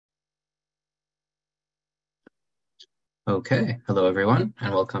Okay, hello everyone,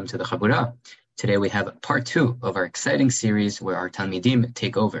 and welcome to the Chabura. Today we have part two of our exciting series where our Talmidim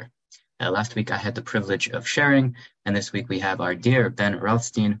take over. Last week I had the privilege of sharing, and this week we have our dear Ben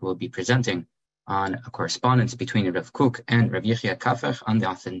Rothstein who will be presenting on a correspondence between Rav Kook and Rav Qafih on the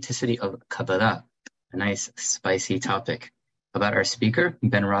authenticity of Kabbalah, a nice spicy topic. About our speaker,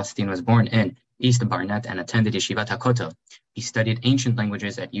 Ben Rothstein was born in East Barnet and attended Yeshivat HaKotel. He studied ancient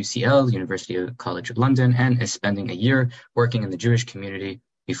languages at UCL, University College London, and is spending a year working in the Jewish community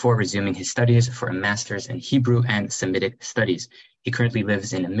before resuming his studies for a master's in Hebrew and Semitic studies. He currently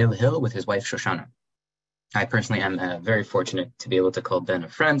lives in Mill Hill with his wife Shoshana. I personally am very fortunate to be able to call Ben a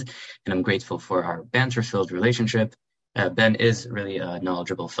friend, and I'm grateful for our banter-filled relationship. Ben is really a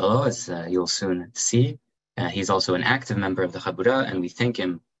knowledgeable fellow, as you'll soon see. He's also an active member of the Chabura, and we thank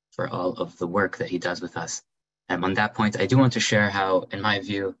him for all of the work that he does with us. On that point, I do want to share how, in my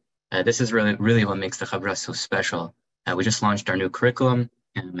view, this is really what makes the Chabura so special. We just launched our new curriculum,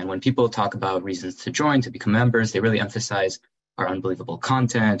 and when people talk about reasons to join, to become members, they really emphasize our unbelievable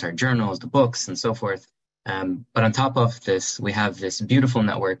content, our journals, the books, and so forth. But on top of this, we have this beautiful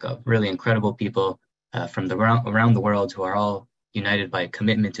network of really incredible people from around the world who are all united by a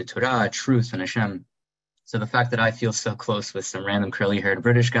commitment to Torah, truth, and Hashem. So the fact that I feel so close with some random curly-haired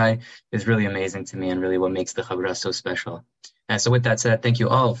British guy is really amazing to me and really what makes the Chabura so special. So with that said, thank you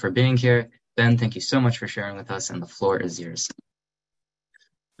all for being here. Ben, thank you so much for sharing with us, and the floor is yours.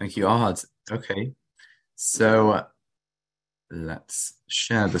 Thank you, Ahad. Okay, so let's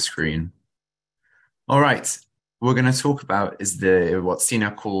share the screen. All right, we're going to talk about what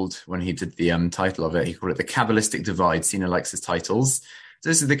Sina called, when he did the title of it, he called it the Kabbalistic Divide. Sina likes his titles. So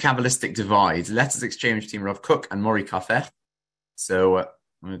this is the Kabbalistic Divide, letters exchanged between Rav Kook and Mori Qafih. So I'm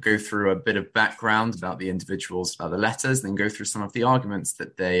going to go through a bit of background about the individuals, about the letters, then go through some of the arguments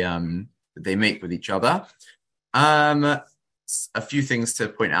that they make with each other. A few things to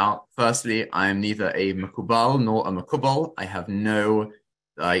point out. Firstly, I am neither a Makubal nor a Makubal. I have no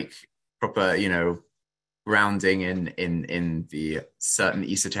proper, grounding in the certain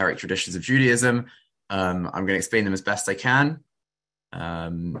esoteric traditions of Judaism. I'm going to explain them as best I can.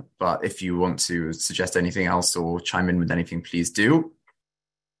 But if you want to suggest anything else or chime in with anything, please do.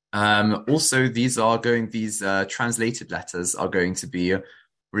 Also, these translated letters are going to be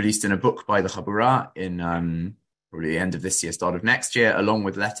released in a book by the Chabura in probably the end of this year, start of next year, along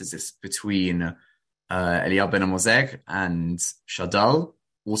with letters between Eliyahu ben Amozeg and Shadal,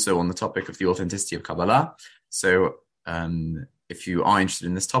 also on the topic of the authenticity of Kabbalah. So if you are interested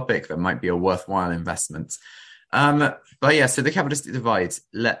in this topic, that might be a worthwhile investment. But yeah, so the Kabbalistic Divide,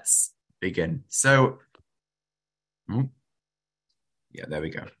 let's begin. So, yeah, there we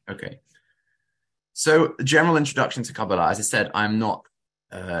go. Okay. So, general introduction to Kabbalah. As I said, I'm not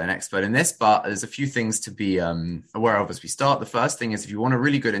an expert in this, but there's a few things to be aware of as we start. The first thing is, if you want a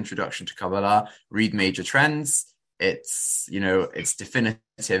really good introduction to Kabbalah, read Major Trends. It's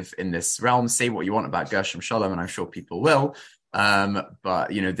definitive in this realm. Say what you want about Gershom Sholem, and I'm sure people will. But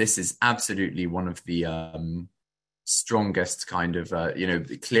this is absolutely one of the strongest kind of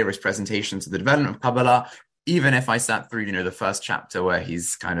the clearest presentations of the development of Kabbalah. Even if I sat through the first chapter where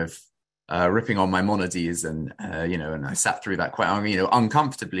he's kind of ripping on Maimonides and and I sat through that quite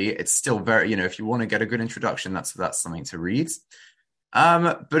uncomfortably, it's still very if you want to get a good introduction, that's something to read.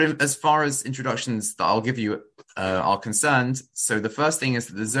 But as far as introductions that I'll give you are concerned, so the first thing is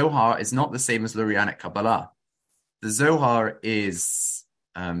that the Zohar is not the same as Lurianic Kabbalah. The Zohar is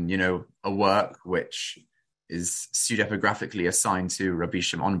a work which is pseudepigraphically assigned to Rabbi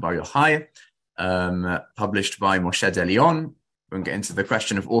Shimon Bar Yochai, published by Moshe de Leon. We won't get into the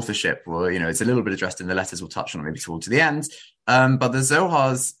question of authorship. Well, it's a little bit addressed in the letters. We'll touch on it maybe towards the end. But the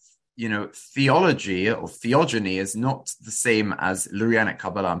Zohar's, theology or theogony is not the same as Lurianic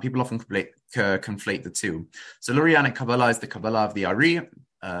Kabbalah, and people often conflate the two. So Lurianic Kabbalah is the Kabbalah of the Ari,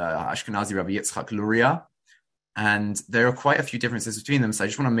 Ashkenazi Rabbi Yitzchak Luria. And there are quite a few differences between them, so I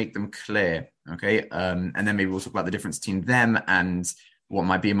just want to make them clear, okay? And then maybe we'll talk about the difference between them and what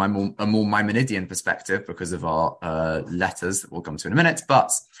might be a more Maimonidean perspective because of our letters that we'll come to in a minute.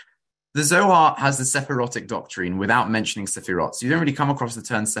 But the Zohar has the Sephirotic doctrine without mentioning Sephirot. So you don't really come across the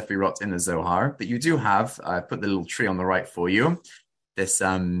term Sephirot in the Zohar, but you do have, I put the little tree on the right for you, this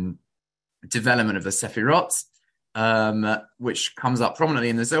development of the Sephirot, which comes up prominently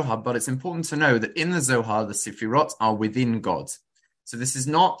in the Zohar, but it's important to know that in the Zohar, the Sephirot are within God. So this is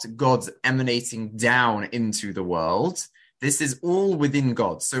not God emanating down into the world. This is all within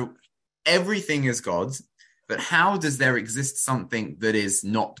God. So everything is God, but how does there exist something that is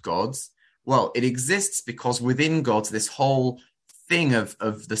not God? Well, it exists because within God, this whole thing of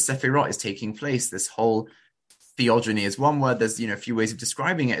the Sephirot is taking place, this whole theogony is one word. There's, a few ways of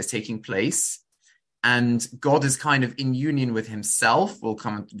describing it as taking place. And God is kind of in union with himself. We'll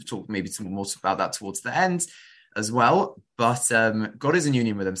come and talk maybe some more about that towards the end as well. But God is in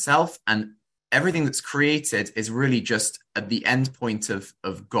union with himself, and everything that's created is really just at the end point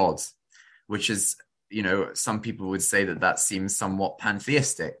of God, which is, some people would say that seems somewhat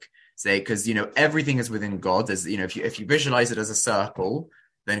pantheistic, because, everything is within God. As if you visualize it as a circle,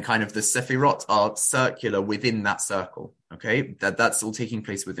 then kind of the Sephirot are circular within that circle. Okay, that's all taking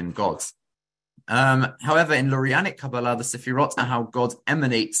place within God. However, in Lurianic Kabbalah, the Sephirot are how God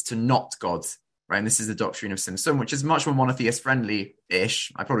emanates to not God, right? And this is the doctrine of Tzimtzum, which is much more monotheist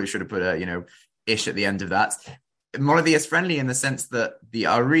friendly-ish. I probably should have put a, ish at the end of that. Monotheist friendly in the sense that the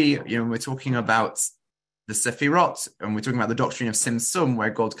Ari, when we're talking about the Sephirot, and we're talking about the doctrine of Tzimtzum, where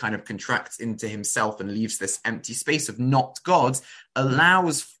God kind of contracts into himself and leaves this empty space of not God,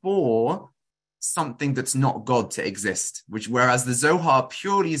 allows for something that's not God to exist, whereas the Zohar,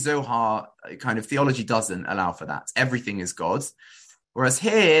 purely Zohar kind of theology, doesn't allow for that. Everything is God. Whereas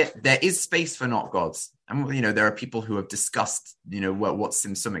here, there is space for not gods. And, there are people who have discussed, what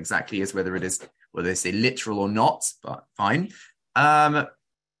Tzimtzum exactly is, whether they say literal or not, but fine.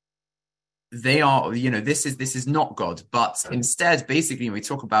 They are, this is not God, but instead, basically, we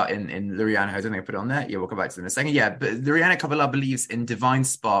talk about in Lurianic, I don't think I put it on there. Yeah, we'll come back to it in a second. Yeah, but Lurianic Kabbalah believes in divine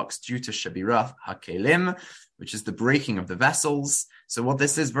sparks due to Shabirah HaKelim, which is the breaking of the vessels. So what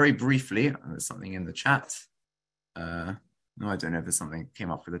this is, very briefly, there's something in the chat. No, I don't know if there's something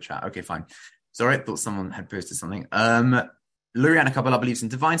came up with the chat. Okay, fine. Sorry, I thought someone had posted something. Lurianic Kabbalah believes in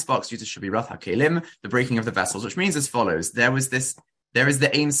divine sparks due to Shabirah HaKelim, the breaking of the vessels, which means as follows. There is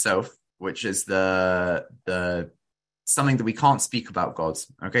the Ein Sof, which is the something that we can't speak about God.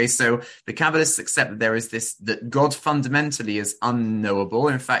 Okay, so the Kabbalists accept that there is that God fundamentally is unknowable.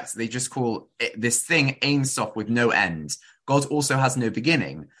 In fact, they just call this thing Ein Sof, with no end. God also has no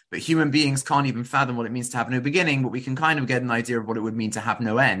beginning, but human beings can't even fathom what it means to have no beginning, but we can kind of get an idea of what it would mean to have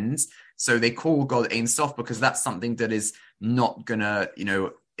no end. So they call God Ein Sof because that's something that is not gonna,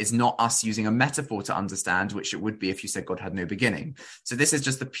 is not us using a metaphor to understand, which it would be if you said God had no beginning. So this is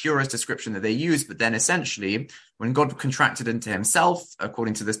just the purest description that they use. But then essentially, when God contracted into himself,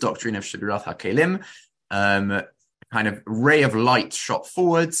 according to this doctrine of Shabirah HaKelim, kind of ray of light shot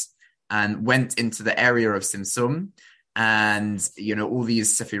forwards and went into the area of Tzimtzum. And, all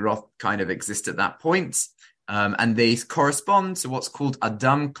these Sephirot kind of exist at that point. And they correspond to what's called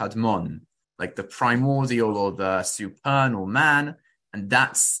Adam Kadmon, like the primordial or the supernal man. And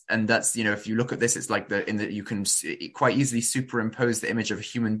that's if you look at this, it's like you can quite easily superimpose the image of a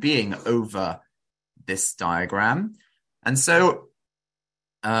human being over this diagram. And so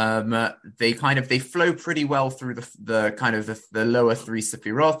they flow pretty well through the lower three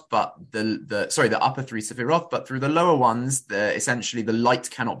Sephirot, but the upper three Sephirot, but through the lower ones, essentially the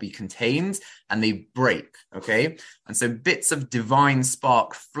light cannot be contained and they break. Okay. And so bits of divine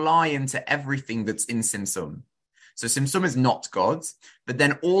spark fly into everything that's in Tzimtzum. So Tzimtzum is not God, but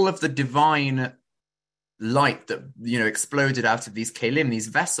then all of the divine light that, exploded out of these kelim, these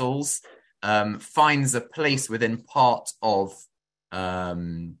vessels, finds a place within part of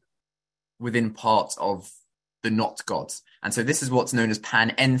the not God. And so this is what's known as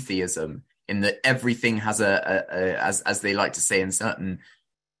panentheism, in that everything has as they like to say in certain,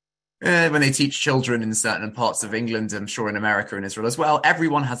 when they teach children in certain parts of England, I'm sure in America and Israel as well,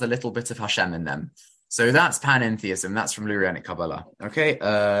 everyone has a little bit of Hashem in them. So that's panentheism. That's from Lurianic Kabbalah. Okay.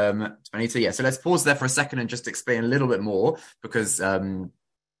 22. Yeah. So let's pause there for a second and just explain a little bit more, because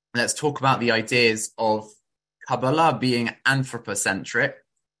let's talk about the ideas of Kabbalah being anthropocentric,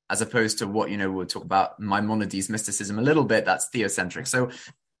 as opposed to what, we'll talk about Maimonides mysticism a little bit. That's theocentric. So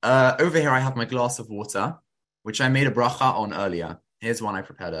over here, I have my glass of water, which I made a bracha on earlier. Here's one I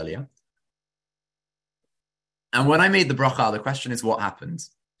prepared earlier. And when I made the bracha, the question is, what happened?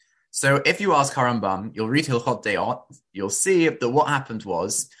 So if you ask Harambam, you'll read Hilchot Deot, you'll see that what happened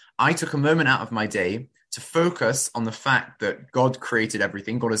was I took a moment out of my day to focus on the fact that God created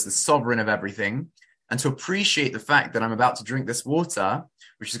everything. God is the sovereign of everything. And to appreciate the fact that I'm about to drink this water,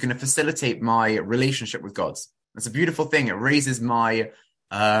 which is going to facilitate my relationship with God. It's a beautiful thing. It raises my,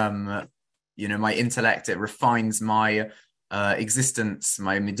 my intellect. It refines my existence,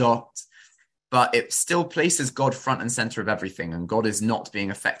 my midot. But it still places God front and center of everything, and God is not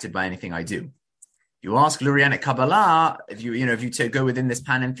being affected by anything I do. You ask Lurianic Kabbalah, if you go within this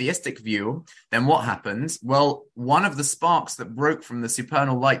panentheistic view, then what happens? Well, one of the sparks that broke from the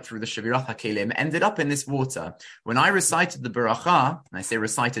supernal light through the Shabirah HaKelim ended up in this water. When I recited the Baracha, and I say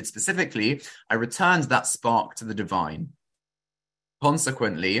recited specifically, I returned that spark to the divine.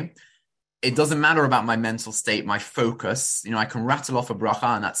 Consequently, it doesn't matter about my mental state, my focus. I can rattle off a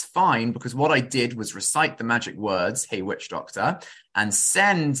bracha and that's fine because what I did was recite the magic words, hey, witch doctor, and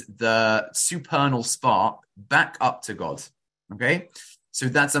send the supernal spark back up to God. Okay? So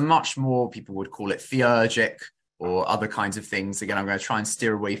that's a much more, people would call it theurgic or other kinds of things. Again, I'm going to try and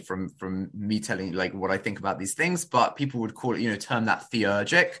steer away from me telling like what I think about these things, but people would call it, term that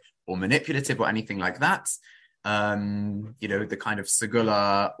theurgic or manipulative or anything like that. The kind of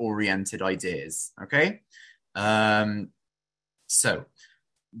segula oriented ideas. Okay. So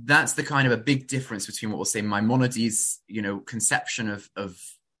that's the kind of a big difference between what we'll say Maimonides, conception of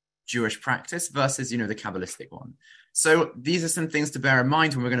Jewish practice versus, the Kabbalistic one. So these are some things to bear in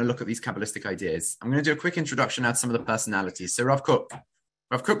mind when we're going to look at these Kabbalistic ideas. I'm going to do a quick introduction at some of the personalities. So Rav Kook.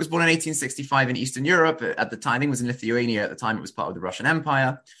 Rav Kook was born in 1865 in Eastern Europe. At the time, I think it was in Lithuania. At the time, it was part of the Russian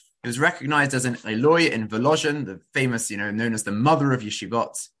Empire. He was recognized as an Eloi in Volozhin, the famous, known as the mother of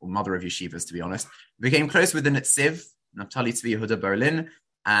yeshivot, or mother of yeshivas, to be honest. He became close with the Netziv, Naftali Tzvi Yehuda Berlin,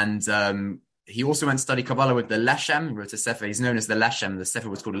 and he also went to study Kabbalah with the Leshem. He wrote a sefer. He's known as the Leshem. The sefer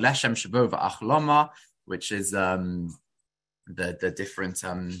was called Leshem Shabo V'Achlama, which is the different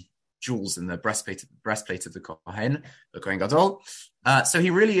jewels in the breastplate of the Kohen, the Kohen Gadol. So he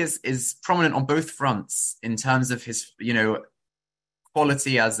really is prominent on both fronts in terms of his,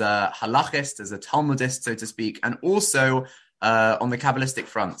 quality as a halachist, as a Talmudist, so to speak, and also on the Kabbalistic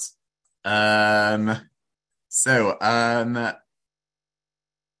front.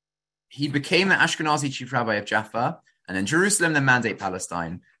 He became the Ashkenazi chief rabbi of Jaffa, and then Jerusalem, then Mandate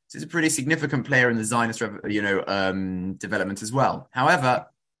Palestine. So he's a pretty significant player in the Zionist, development as well. However,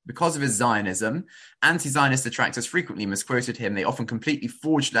 because of his Zionism, anti-Zionist detractors frequently misquoted him. They often completely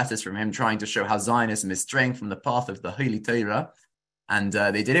forged letters from him trying to show how Zionism is straying from the path of the Holy Torah. And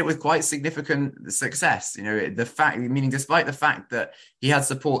they did it with quite significant success. Despite the fact that he had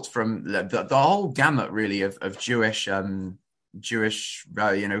support from the whole gamut, really, of Jewish people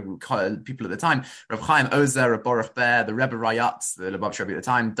at the time. Rav Chaim Ozer, Rav Baruch Ber, the Rebbe Rayatz, the Lubavitch Rebbe at the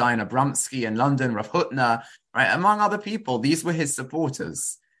time, Diana Brumsky in London, Rav Hutner, right, among other people. These were his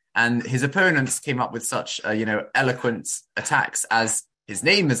supporters, and his opponents came up with such eloquent attacks as his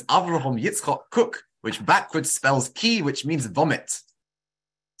name is Avraham Yitzchok Kook, which backwards spells ki, which means vomit.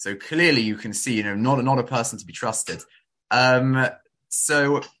 So clearly you can see, not a person to be trusted.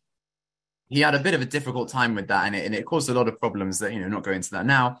 So he had a bit of a difficult time with that, and it caused a lot of problems that, not go into that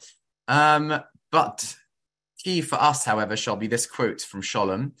now. But key for us, however, shall be this quote from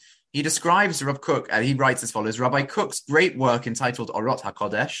Sholem. He describes Rav Kook, he writes as follows: Rabbi Kook's great work entitled Orot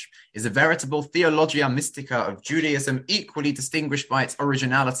HaKodesh is a veritable theologia mystica of Judaism, equally distinguished by its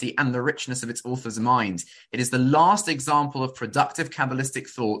originality and the richness of its author's mind. It is the last example of productive Kabbalistic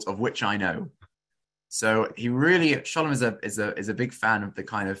thought of which I know. So Sholem is a big fan of the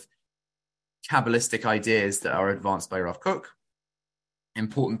kind of Kabbalistic ideas that are advanced by Rav Kook.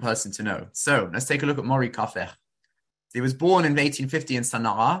 Important person to know. So let's take a look at Mori Qafih. He was born in 1850 in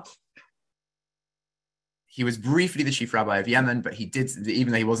Sana'a. He was briefly the chief rabbi of Yemen, but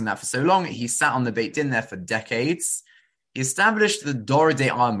even though he wasn't that for so long, he sat on the Beit Din there for decades. He established the Dor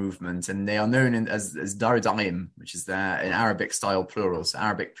De'ah movement, and they are known as Dar Da'im, which is an Arabic style plural. So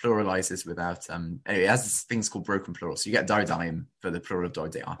Arabic pluralizes without, anyway, it has things called broken plural. So you get Dar Da'im for the plural of Dor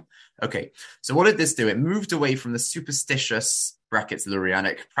De'ah. Okay, so what did this do? It moved away from the superstitious, brackets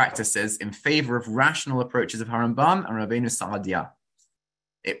Lurianic, practices in favor of rational approaches of Harambam and Rabbeinu Sa'adia.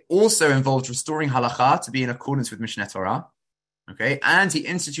 It also involved restoring halakha to be in accordance with Mishneh Torah. Okay, and he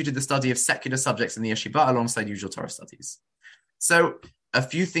instituted the study of secular subjects in the yeshiva alongside usual Torah studies. So a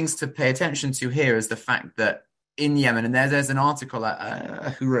few things to pay attention to here is the fact that in Yemen, and there's an article,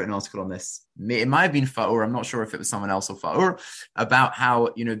 who wrote an article on this? It might have been Fa'ur, I'm not sure if it was someone else or Fa'ur, about how,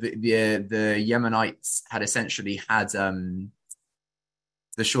 the Yemenites had essentially had the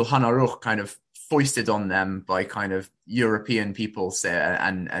Shulchan Aruch kind of foisted on them by kind of European people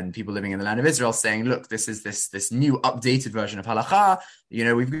and people living in the land of Israel, saying, look, this is this new updated version of halakha.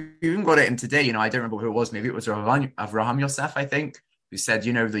 We've even got it in today. I don't remember who it was. Maybe it was Avraham Yosef, I think, who said,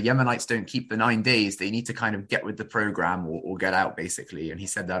 the Yemenites don't keep the 9 days. They need to kind of get with the program or get out, basically. And he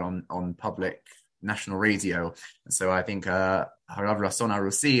said that on public national radio. And so I think Harav Rasson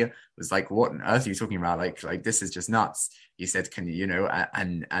Arusi was like, what on earth are you talking about? Like this is just nuts. He said, can you,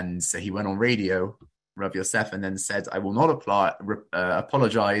 and so he went on radio, Rav Yosef, and then said, I will not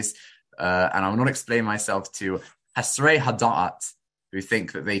apologize, and I will not explain myself to Hasrei Hada'at, who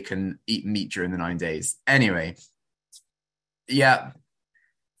think that they can eat meat during the 9 days. Anyway, yeah,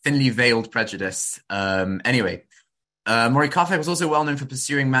 thinly veiled prejudice. Anyway, Mori Qafih was also well known for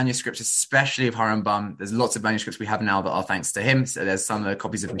pursuing manuscripts, especially of Harambam. There's lots of manuscripts we have now that are thanks to him. So there's some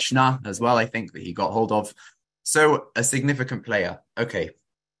copies of Mishnah as well, I think, that he got hold of. So a significant player. Okay.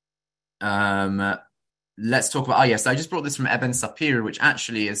 Let's talk about. Yes, I just brought this from Eben Sapir, which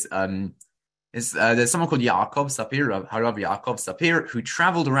actually is there's someone called Yaakov Sapir, Harav Yaakov Sapir, who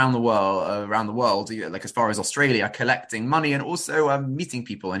traveled around the world, like as far as Australia, collecting money and also meeting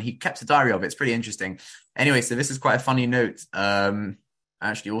people, and he kept a diary of it. It's pretty interesting. Anyway, so this is quite a funny note. I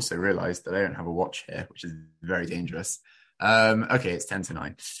actually also realized that I don't have a watch here, which is very dangerous. Okay, it's 10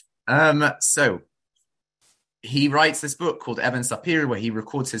 to 9. So he writes this book called Eben Sapir, where he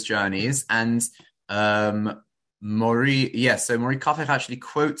records his journeys, and Mori Qafih actually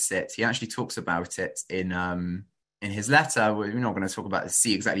quotes it. He actually talks about it in his letter. We're not going to talk about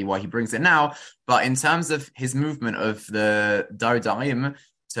see exactly why he brings it now, but in terms of his movement of the Darim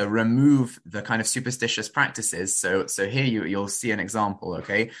to remove the kind of superstitious practices. So here you'll see an example.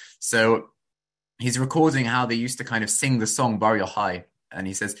 Okay, so he's recording how they used to kind of sing the song Bar Yochai, and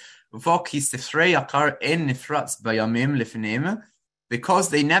he says, because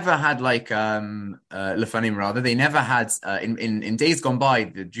they never had like lefanim rather, they never had in days gone by,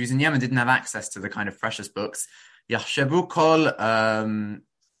 the Jews in Yemen didn't have access to the kind of precious books. Yachshabu kol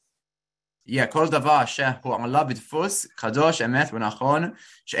kol davar shehu ala b'dfus kadosh emet v'nachon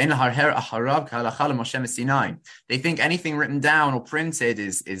she'en laharher acharav k'halacha l'Moshe Sinai. They think anything written down or printed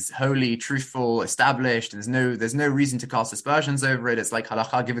is holy, truthful, established, and there's no reason to cast aspersions over it. It's like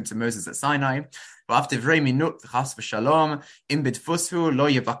halacha given to Moses at Sinai. Even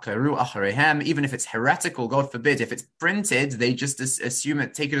if it's heretical, God forbid, if it's printed, they just assume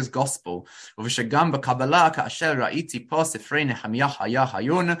it, take it as gospel. I saw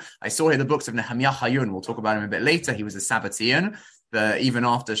here the books of Nehemiah Hayun. We'll talk about him a bit later. He was a Sabbatean. Even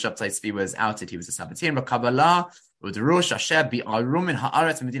after Shabtai Tzvi was outed, he was a Sabbatean. But Kabbalah,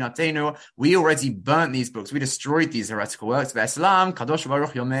 we already burnt these books. We destroyed these heretical works. But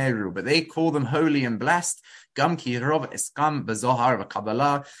they call them holy and blessed. They think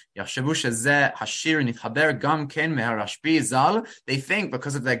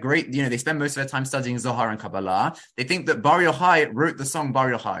because of their great, they spend most of their time studying Zohar and Kabbalah. They think that Bar Yochai wrote the song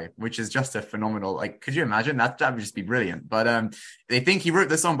Bar Yochai, which is just a phenomenal, could you imagine? That would just be brilliant. But they think he wrote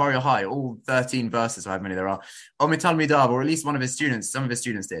the song Bar Yochai, all 13 verses, however many there are. Or at least some of his students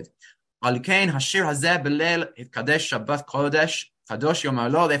did. Therefore,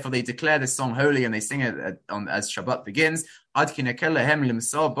 they declare this song holy and they sing it as Shabbat begins. They make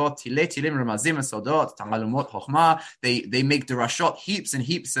derashot, heaps and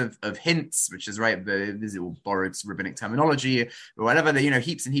heaps of hints, which is right. This is all borrowed rabbinic terminology, or whatever.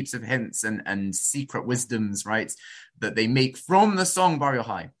 Heaps and heaps of hints and secret wisdoms, right, that they make from the song Bar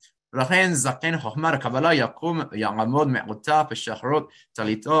Yochai. לכן זקן חוכמה הקבלה יקום ויעמוד מעוטה בשחרות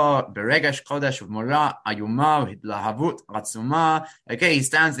טליתו ברגש קודש ובמורה איומה והתלהבות עצומה. Okay, he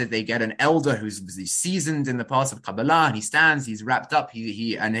stands there. They get an elder who's seasoned in the parts of Kabbalah, and he stands, he's wrapped up,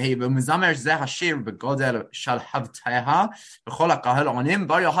 he ומזמר זה השיר בגודל של הבטחה בכל הקהל עונים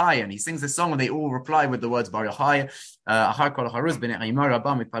בר יוחאי, and he sings the song and they all reply with the words בר יוחאי. אחר כל החרוז בנעימה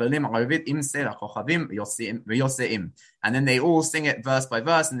רבה מתפללים ערבית עם סלע הכוכבים ויוסעים. And then they all sing it verse by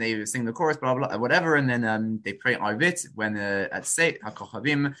verse, and they sing the chorus, blah, blah, blah, whatever, and then they pray Arvit when at Seit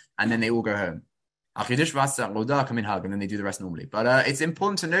HaKochavim, and then they all go home. And then they do the rest normally. But it's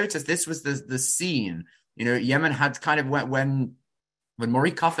important to notice this was the scene. Yemen had kind of when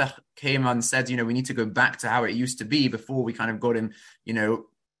Mori Qafih came and said, we need to go back to how it used to be before we kind of got him,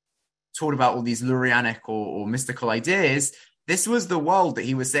 taught about all these Lurianic or mystical ideas. This was the world that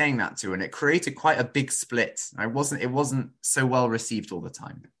he was saying that to, and it created quite a big split. It wasn't so well received all the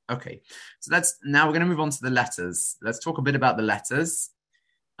time. Okay, so now we're going to move on to the letters. Let's talk a bit about the letters,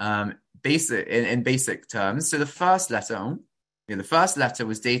 in basic terms. So the first letter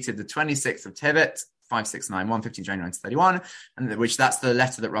was dated the 26th of Tevet, 5691, 15 January 1931, and which that's the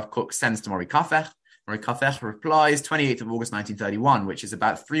letter that Rav Kook sends to Mori Qafih. Mori Qafih replies 28th of August 1931, which is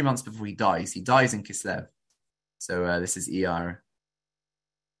about 3 months before he dies. He dies in Kislev. So this is ER.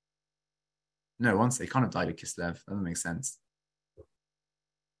 No, once they kind of died at Kislev. That doesn't make sense.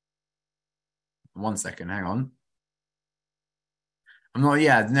 1 second, hang on. But he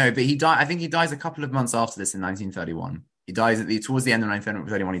died. I think he dies a couple of months after this in 1931. He dies towards the end of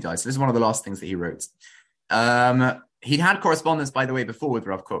 1931. He dies. So this is one of the last things that he wrote. He'd had correspondence, by the way, before with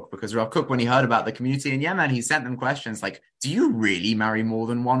Rav Kook, because Rav Kook, when he heard about the community in Yemen, he sent them questions like, do you really marry more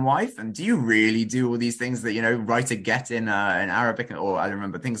than one wife? And do you really do all these things that, write a get in Arabic, or I don't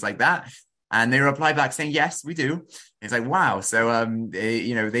remember, things like that. And they reply back saying, yes, we do. It's like, wow. So,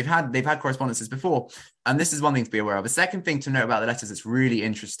 they've had correspondences before. And this is one thing to be aware of. The second thing to note about the letters that's really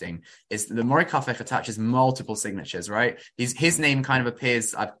interesting is the Mori Qafih attaches multiple signatures, right? His name kind of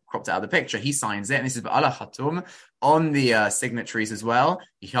appears, I've cropped it out of the picture. He signs it, and this is Allah Khatum on the signatories as well.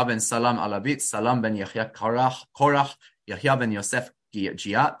 Yahya ben Salam Alabit, Salam ben Yahya Korach, Yahya ben Yosef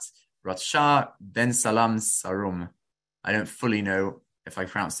Giat, Ratsha ben Salam Sarum. I don't fully know if I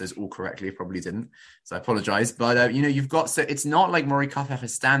pronounced those all correctly. Probably didn't, so I apologize. But you've got, so it's not like Mori Qafih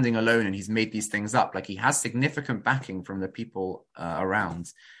is standing alone and he's made these things up. Like, he has significant backing from the people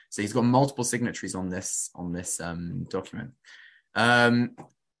around. So he's got multiple signatories on this document.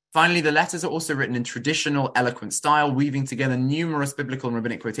 Finally, the letters are also written in traditional, eloquent style, weaving together numerous biblical and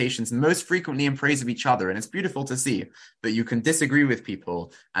rabbinic quotations, most frequently in praise of each other. And it's beautiful to see that you can disagree with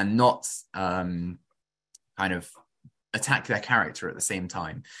people and not kind of attack their character at the same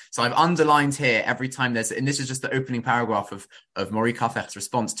time. So I've underlined here every time and this is just the opening paragraph of Mori Qafih's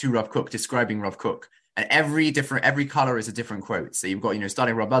response to Rav Kook, describing Rav Kook. And every color is a different quote. So you've got,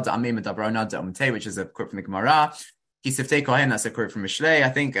 starting Rabbi Amim Dabrona Umte, which is a quote from the Gemara. Kisivtei Kohen, that's a quote from Mishlei. I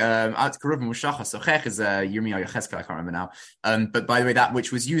think At Karuv Mushacha Sochech is Yirmiyah Yechezkel, I can't remember now. But by the way, that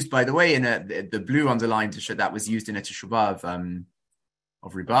which was used, by the way, in the blue underlined to show that was used in a teshuvah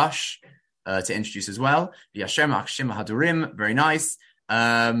of Ribash. To introduce as well. Yashem Akshim Hadurim, very nice.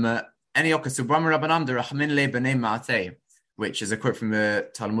 Which is a quote from the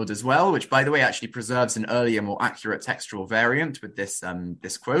Talmud as well, which, by the way, actually preserves an earlier, more accurate textual variant with this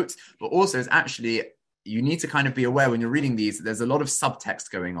quote. But also, is actually, you need to kind of be aware when you're reading these, there's a lot of subtext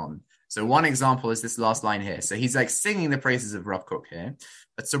going on. So one example is this last line here. So he's like singing the praises of Rav Kook here.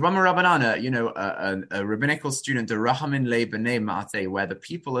 But so Rama Rabbanana, a rabbinical student, the Rachamin Le B'nei Ma'ateh, where the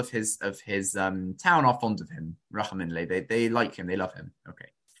people of his town are fond of him. Rachamin Le, they like him, they love him. Okay.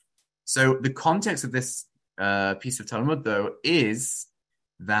 So the context of this piece of Talmud, though, is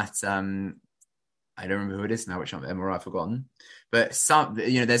that I don't remember who it is now, which I've forgotten. But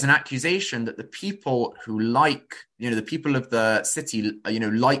there's an accusation that the people who like, the people of the city,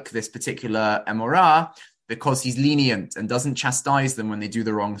 like this particular Emorah because he's lenient and doesn't chastise them when they do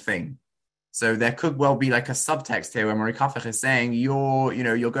the wrong thing. So there could well be like a subtext here where Mori Qafih is saying, you're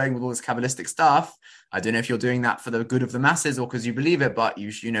going with all this Kabbalistic stuff. I don't know if you're doing that for the good of the masses or because you believe it, but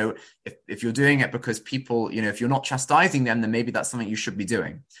if you're doing it because people, if you're not chastising them, then maybe that's something you should be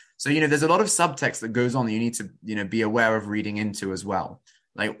doing. So, there's a lot of subtext that goes on that you need to, be aware of reading into as well.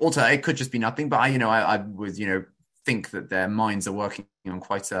 Like, also, it could just be nothing, but I would, think that their minds are working on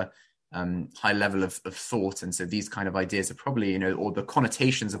quite a high level of thought. And so these kind of ideas are probably, or the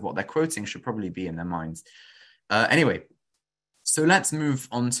connotations of what they're quoting should probably be in their minds. Anyway, so let's move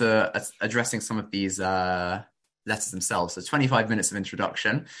on to addressing some of these letters themselves. So 25 minutes of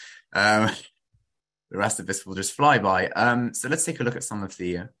introduction. The rest of this will just fly by. So let's take a look at some of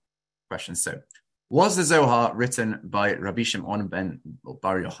the questions. So, was the Zohar written by Rabbi Shimon ben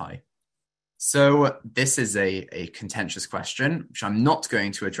Bar Yochai? So this is a contentious question, which I'm not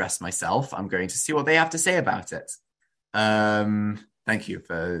going to address myself. I'm going to see what they have to say about it. Thank you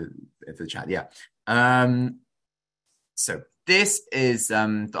for the chat. Yeah. So this is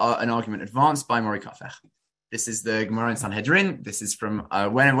an argument advanced by Mori Qafih. This is the Gemara in Sanhedrin. This is from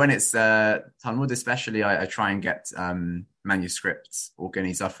when it's Talmud, especially. I try and get manuscripts or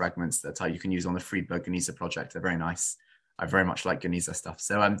Geniza fragments that you can use on the Friedberg Geniza project. They're very nice. I very much like Geniza stuff.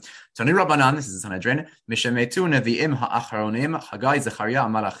 So, Tanu Rabbanan, this is Sanhedrin. Mishemetu nevi'im ha'achronim, Hagai, Zechariah,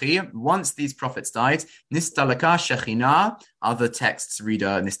 Malachi. Once these prophets died, Nistalaka Shechina, other texts read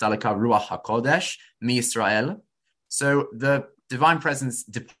Nistalaka Ruach HaKodesh, Mi Yisrael. So the divine presence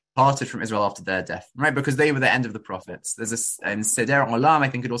departed from Israel after their death, right? Because they were the end of the prophets. There's in Seder Olam, I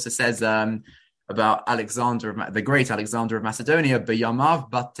think it also says about the great Alexander of Macedonia,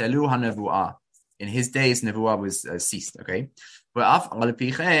 B'yamav batelu hanevuah. In his days, nevuah was ceased. Okay,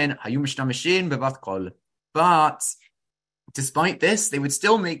 but despite this, they would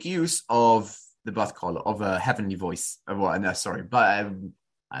still make use of the bat kol, of a heavenly voice. But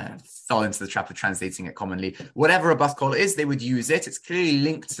I fell into the trap of translating it commonly. Whatever a bat kol is, they would use it. It's clearly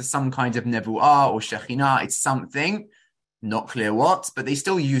linked to some kind of nevuah or shekhinah. It's something. Not clear what, but they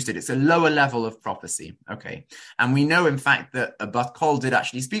still used it. It's a lower level of prophecy. Okay. And we know, in fact, that a bat kol did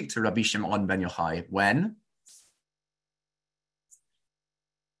actually speak to Rabbi Shimon ben Yochai. When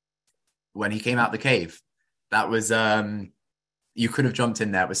he came out the cave. That was, you could have jumped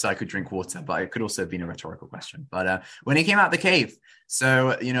in there so I could drink water, but it could also have been a rhetorical question. But when he came out the cave,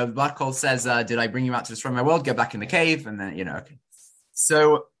 so, the bat kol says, did I bring you out to destroy my world? Get back in the cave. And then, okay.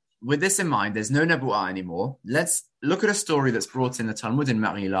 So, with this in mind, there's no nebuah anymore. Let's look at a story that's brought in the Talmud in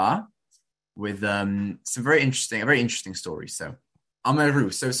Marilah, with a very interesting story. So, Amaru.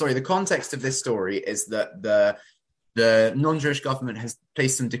 So, sorry, the context of this story is that the non-Jewish government has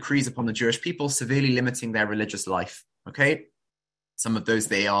placed some decrees upon the Jewish people, severely limiting their religious life. Okay, some of those,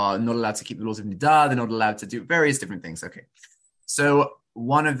 they are not allowed to keep the laws of Nidah, they're not allowed to do various different things. Okay, so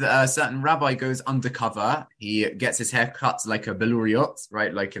one of the certain rabbi goes undercover. He gets his hair cut like a beluriot,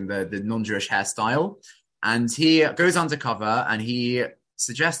 right, like in the non-Jewish hairstyle, and he goes undercover and he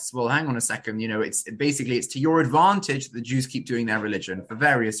suggests, well, hang on a second, it's to your advantage that the Jews keep doing their religion for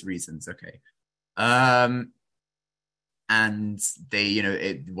various reasons. Okay. And they,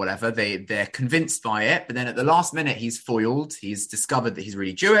 they're convinced by it, but then at the last minute, he's foiled. He's discovered that he's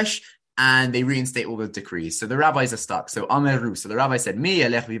really Jewish, and they reinstate all the decrees. So the rabbis are stuck. So Ameru. So the rabbi said, Mi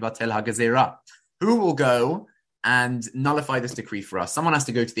elech vivatel hagazera. Who will go and nullify this decree for us? Someone has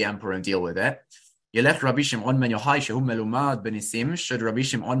to go to the emperor and deal with it. Yelech Rabbi Shimon ben Yochai shehu melumad benisim. Should Rabbi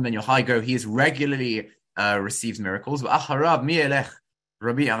Shimon ben Yochai go? He is regularly receives miracles. V'acharav mi elech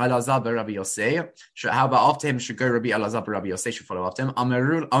Rabbi Elazar Rabbi Yosei. How about after him should go Rabbi Elazar Rabbi Yosei, should follow after him. Amar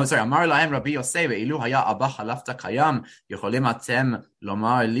lahem Rabbi Yosei ve'ilu haya abba halafta kayam yocholim atem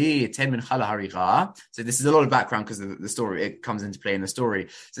lomar li ten mincha laharicha. So this is a lot of background because the story, it comes into play in the story.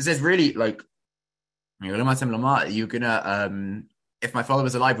 So it says really like, you're gonna if my father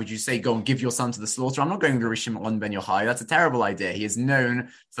was alive, would you say go and give your son to the slaughter? I'm not going to Rabbi Shimon ben Yochai. That's a terrible idea. He is known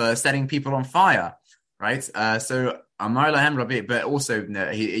for setting people on fire, right? So Amar lahem Rabbi, but also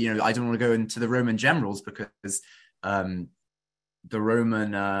I don't want to go into the Roman generals because the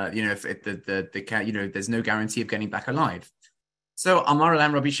Roman there's no guarantee of getting back alive. So Amar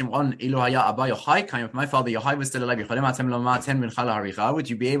lahem Rabbi Shimon ilu haya abba Yochai, kind of my father Yochai was still alive. Would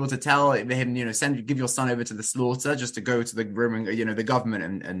you be able to tell him, give your son over to the slaughter just to go to the Roman, the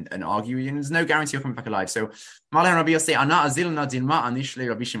government and argue? There's no guarantee of coming back alive. So Amar lahem Rabbi Yosei ana azilna dilma anishle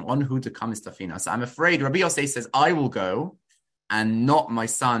Rabbi Shimon hu dekam istafina. So I'm afraid Rabbi Yosei says I will go and not my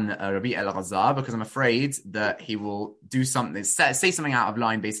son Rabbi Elazar, because I'm afraid that he will do something, say something out of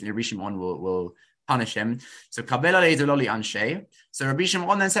line. Basically, Rabbi Shimon will punish him. So Kabbalah leidololi anshe. So Rabbi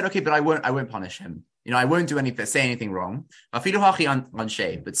Shimon then said, okay, but I won't punish him. I won't say anything wrong. But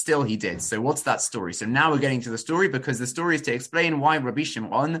still he did. So what's that story? So now we're getting to the story, because the story is to explain why Rabbi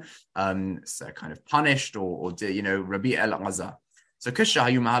Shimon kind of punished or Rabbi Elazar. So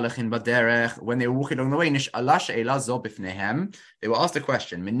when they were walking along the way, they were asked a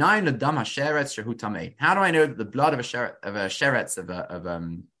question. How do I know that the blood of a sheretz,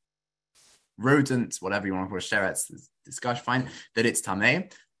 of rodent, whatever you want to call a sheretz, discussion, fine, that it's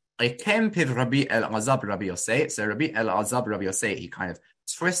tameh? Rabbi Elazar Rabbi Yosei. So Rabbi Elazar Rabbi Yosei, he kind of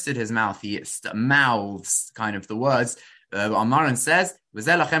twisted his mouth. He mouths kind of the words. Amaran says,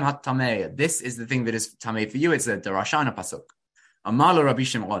 "This is the thing that is tameh for you." It's a darasha and a pasuk. Amalo Rabbi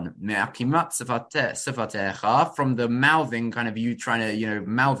Shimon me'akimat sifatecha, from the mouthing, kind of you trying to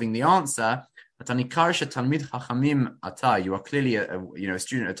mouthing the answer. You are clearly a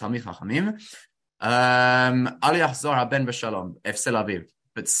student of Talmid Chachamim.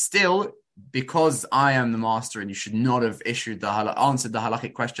 But still, because I am the master and you should not have answered the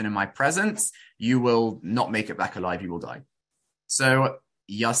halachic question in my presence, you will not make it back alive, you will die. So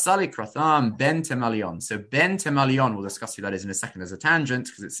Yasali Kratham Ben Temalion. So Ben Temalion, we'll discuss who that is in a second as a tangent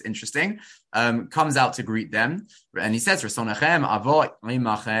because it's interesting, comes out to greet them. And he says, Rasonachem, Avo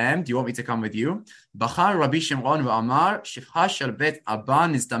Imachem, do you want me to come with you? Bachar Rabbi Shimon Amar, Shifha Shel Bet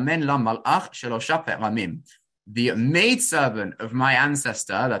Aban Izdamen La Malach Shelosha Pe'ramim. The maidservant of my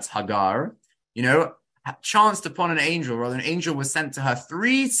ancestor, that's Hagar, chanced upon an angel, or an angel was sent to her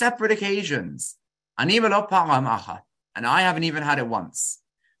 3 separate occasions. And I haven't even had it once.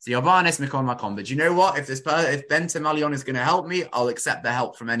 So Yavanes Mikon Makom. But you know what? If Ben Temalion is going to help me, I'll accept the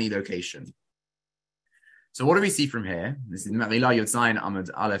help from any location. So what do we see from here? This is Merila Yod Zayin Amud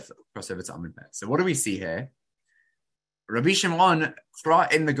Aleph crossover to Amud Bet. So what do we see here? Rabbi Shimon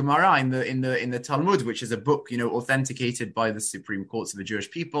in the Gemara, in the Talmud, which is a book, authenticated by the Supreme Courts of the Jewish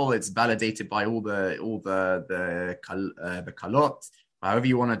people. It's validated by all the kalot, however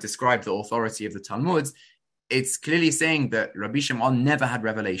you want to describe the authority of the Talmud. It's clearly saying that Rabbi Shimon never had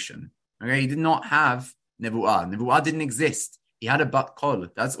revelation. Okay, he did not have nevuah. Nevuah didn't exist. He had a bat kol.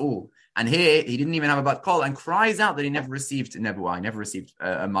 That's all. And here he didn't even have a bat kol, and cries out that he never received nevuah. He never received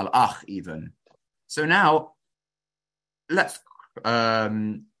a malach even. So now let's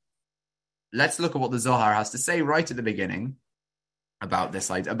look at what the Zohar has to say right at the beginning about this,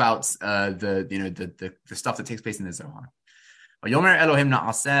 about the stuff that takes place in the Zohar. Yomer Elohim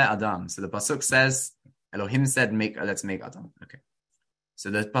na'aseh Adam. So the pasuk says, Elohim said, let's make Adam. Okay.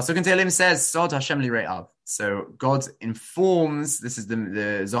 So the pasuk in Tehillim says, Sod Hashem li re'av. So God informs, this is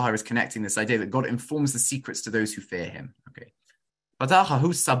the Zohar is connecting this idea that God informs the secrets to those who fear him. Okay.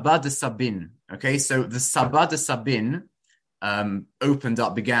 Sabah de Sabin. Okay, so the Sabah de Sabin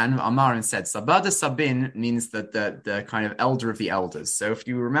began, Amar, and said, Sabah de Sabin means that the kind of elder of the elders. So if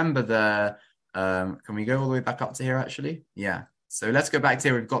you remember can we go all the way back up to here actually? Yeah. So let's go back to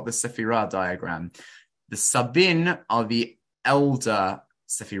here. We've got the Sephirah diagram. The Sabin are the elder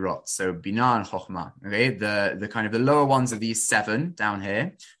Sephirot. So Binah and Chokhmah. Okay, the kind of the lower ones of these 7 down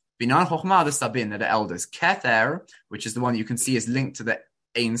here. Binah and Chokhmah are the Sabin, they're the elders. Kether, which is the one that you can see is linked to the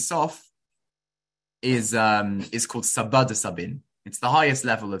Ein Sof, is called Sabah de Sabin. It's the highest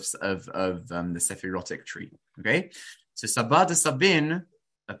level of the Sephirotic tree. Okay, so Sabah de Sabin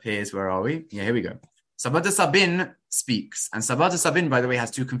appears. Where are we? Yeah, here we go. Sabah de Sabin speaks, and Sabah de Sabin, by the way,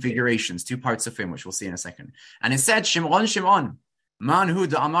 has 2 configurations, 2 parts of him, which we'll see in a second. And it said, Shimon, man hu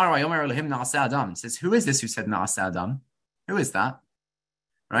da amar vayomer Elohim na'aseh adam. It says, who is this who said na'aseh adam? Who is that?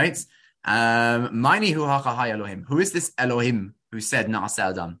 Right? Maini hu ha'chahai Elohim. Who is this Elohim who said na'aseh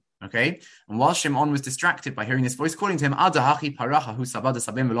adam? Okay, and while Shimon was distracted by hearing this voice calling to him, Adahachi paracha hu Sabah de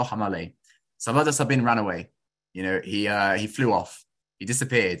Sabin v'lo hamalei. Sabah de Sabin ran away. He flew off. He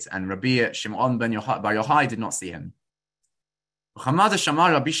disappeared, and Rabbi Shimon ben Yochai did not see him. And from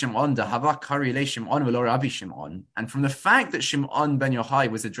the fact that Shimon ben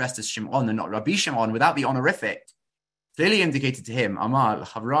Yochai was addressed as Shimon and not Rabbi Shimon without the honorific, clearly indicated to him, Amar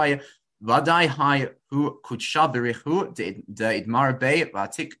Chavrai Vadai Hai Hu Kudsha Berichu de Idmar Bey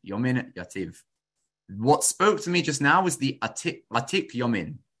Vatik Yomin Yativ. What spoke to me just now was the Atik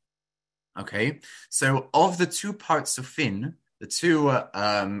Yomin. Okay, so of the 2 parts of Fin, the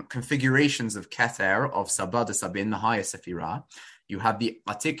 2 configurations of Keter, of Sabah de Sabin, the highest Sephirah, you have the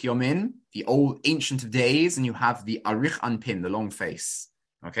Atik Yomin, the old Ancient of Days, and you have the Arich Anpin, the long face.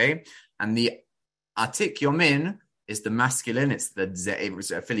 Okay, and the Atik Yomin is the masculine, it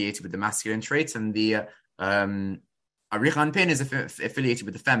was affiliated with the masculine trait, and the Arich Anpin is affiliated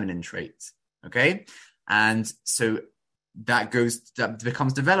with the feminine trait. Okay, and so that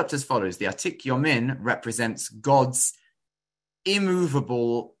becomes developed as follows. The Atik Yomin represents God's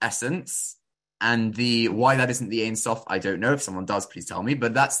immovable essence, and why that isn't the Ein Sof, I don't know. If someone does, please tell me.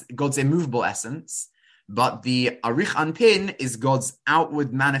 But that's God's immovable essence. But the Arich Anpin is God's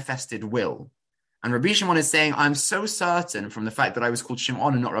outward manifested will. And Rabbi Shimon is saying, I'm so certain from the fact that I was called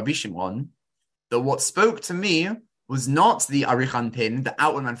Shimon and not Rabbi Shimon, that what spoke to me was not the Arich Anpin, the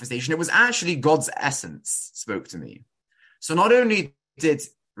outward manifestation. It was actually God's essence spoke to me. So not only did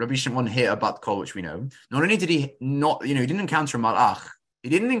Rabbi Shimon hear a bat kol, which we know, not only did he not, he didn't encounter a malach, he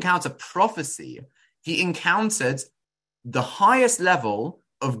didn't encounter prophecy, he encountered the highest level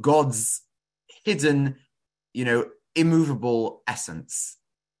of God's hidden, immovable essence.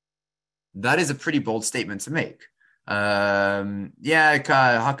 That is a pretty bold statement to make. The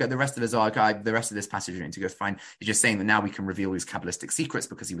rest of this passage we need to go find is just saying that now we can reveal these Kabbalistic secrets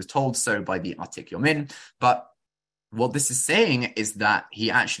because he was told so by the Atik Yomin. But what this is saying is that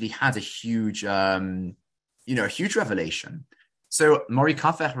he actually had a huge revelation. So Mori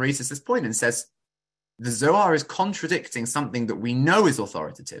Qafih raises this point and says, the Zohar is contradicting something that we know is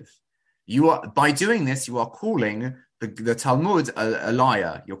authoritative. By doing this, you are calling the Talmud a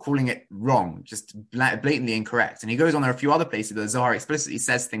liar. You're calling it wrong, just blatantly incorrect. And he goes on, there are a few other places that the Zohar explicitly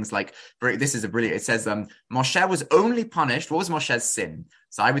says things like, this is it says, Moshe was only punished. What was Moshe's sin?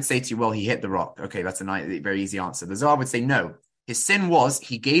 So I would say to you, well, he hit the rock. Okay, that's a very easy answer. The Zohar would say, no, his sin was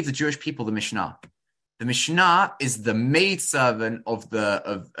he gave the Jewish people the Mishnah. The Mishnah is the maidservant of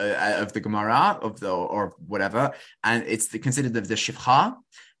the Gemara, or whatever, and it's considered the Shifcha.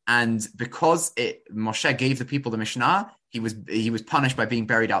 And because Moshe gave the people the Mishnah, he was punished by being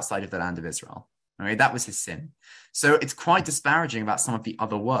buried outside of the land of Israel. Okay, that was his sin. So it's quite disparaging about some of the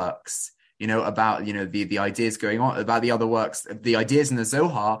other works, about the ideas going on about the other works. The ideas in the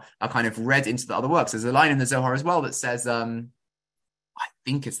Zohar are kind of read into the other works. There's a line in the Zohar as well that says, I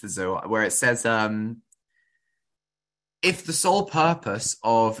think it's the Zohar, where it says, if the sole purpose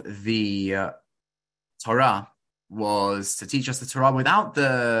of the Torah was to teach us the Torah without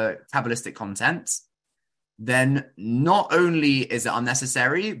the Kabbalistic content, then not only is it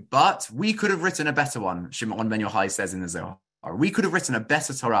unnecessary, but we could have written a better one. Shimon ben Yochai says in the Zohar, we could have written a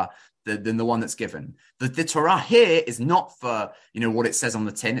better Torah than the one that's given. The Torah here is not for, what it says on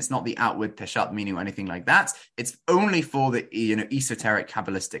the tin. It's not the outward peshat meaning or anything like that. It's only for the, esoteric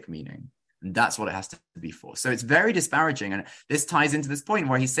Kabbalistic meaning. And that's what it has to be for. So it's very disparaging. And this ties into this point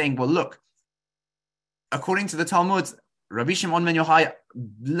where he's saying, well, look, according to the Talmud, Rabbi Shimon ben Yochai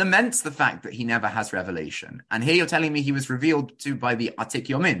laments the fact that he never has revelation. And here you're telling me he was revealed to by the Atik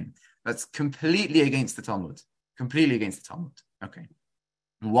Yomin. That's completely against the Talmud. Completely against the Talmud. Okay.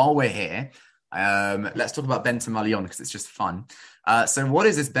 While we're here, let's talk about Ben Tamalion because it's just fun. So what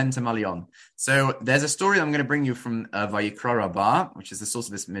is this Ben Tamalion? So there's a story I'm going to bring you from Vayikra Rabbah, which is the source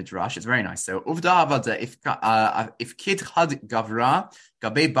of this midrash. It's very nice. So Uvda Avada, if kid had gavra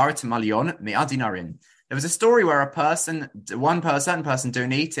gabe bar Tamalion me'adinarin. There was a story where a certain person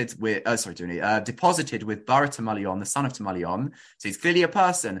deposited with Bar Tamalion, the son of Tamalion. So he's clearly a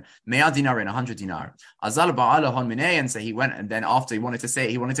person. Mea dinarin, 100 dinar. Azal ba'alahon minei, and so he went, and then after he wanted to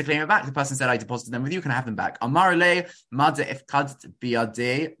claim it back. The person said, "I deposited them with you. Can I have them back?" Amar le mada ifkad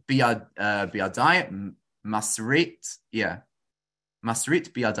biadai masrit,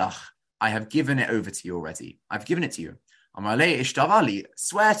 biadach. I have given it over to you already. I've given it to you. Amalei ishtabali,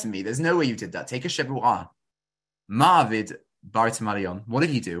 swear to me, there's no way you did that. Take a shebu'ah. Ma'avid bar Tamalion. What did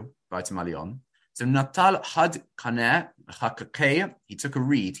he do, bar Tamalion? So natal had kaneh hakakeh. He took a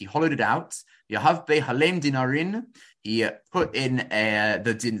reed. He hollowed it out. Yahav be halem dinarin. He put in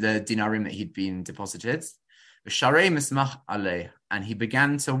the dinarim that he'd been deposited. Sharei mismach aleh, and he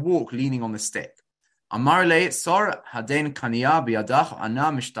began to walk, leaning on the stick. Amar le sor haden kaniya biadach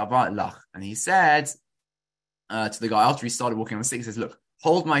ana mishtaba lach, and he said to the guy after he started walking on the stick, he says, "Look,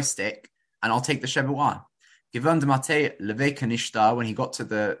 hold my stick, and I'll take the shebu'ah." Given demate leve kanishta, when he got to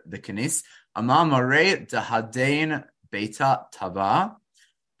the kanis, amar mare dehadain beta taba,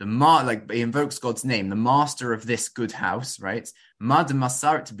 he invokes God's name, the master of this good house, right? Mad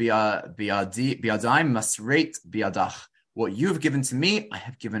masart biadaim masreit biadach. What you have given to me, I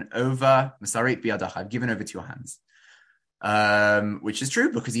have given over. Masareit biadach, I've given over to your hands. Which is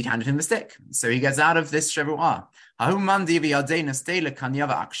true because he'd handed him the stick. So he gets out of this shevuah.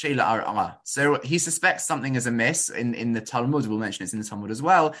 So he suspects something is amiss in the Talmud. We'll mention it's in the Talmud as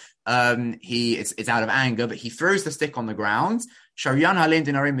well. It's out of anger, but he throws the stick on the ground. And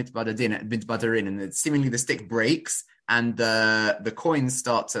seemingly the stick breaks and the coins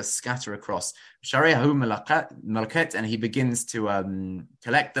start to scatter across. And he begins to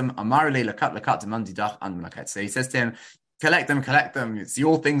collect them. So he says to him, collect them. It's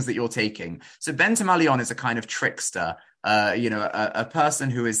your things that you're taking. So Ben Tamalion is a kind of trickster, a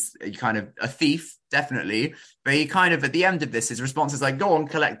person who is kind of a thief, definitely. But he kind of, at the end of this, his response is like, go on,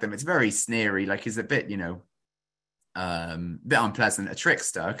 collect them. It's very sneery, like he's a bit, bit unpleasant, a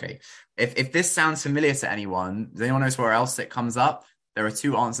trickster. Okay. If this sounds familiar to anyone, does anyone knows where else it comes up? There are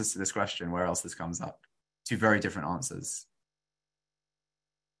two answers to this question, where else this comes up. Two very different answers.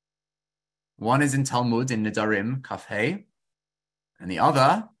 One is in Talmud, in Nedarim, Qafih, and the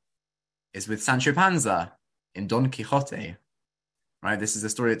other is with Sancho Panza in Don Quixote. Right, this is a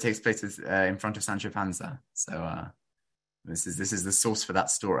story that takes place in front of Sancho Panza. So this is the source for that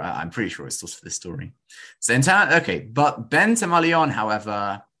story. I'm pretty sure it's the source for this story. So but Ben Tamalion,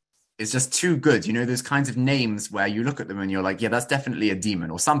 however, is just too good. You know, those kinds of names where you look at them and you're like, yeah, that's definitely a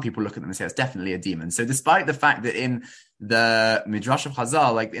demon. Or some people look at them and say it's definitely a demon. So despite the fact that in the Midrash of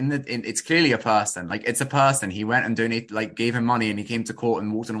Chazal, like it's clearly a person. Like it's a person. He went and donated, like gave him money, and he came to court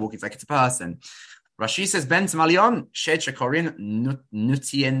and walked on a walk. It's like it's a person. Rashi says Ben Tamalion Shed Shakorin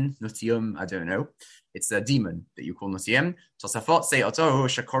Nutium. I don't know. It's a demon that you call Nutium. Tosafot say Oto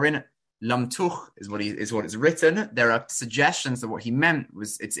Shakorin Lamtuch is what is written. There are suggestions that what he meant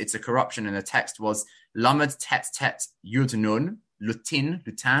was it's a corruption in the text was Lamed Tet Tet Yud Nun Lutin,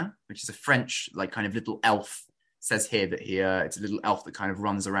 which is a French like kind of little elf. Says here that it's a little elf that kind of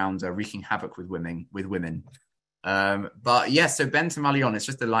runs around wreaking havoc with women. But yeah, so Ben Tamalion, it's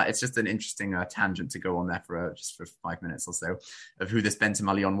just an interesting tangent to go on there for 5 minutes or so of who this Ben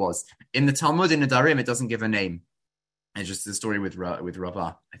Tamalion was. In the Talmud, in the Darim, it doesn't give a name. It's just a story with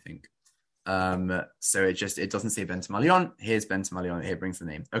Rabbi, I think. So it doesn't say Ben Tamalion. Here's Ben Tamalion. Here brings the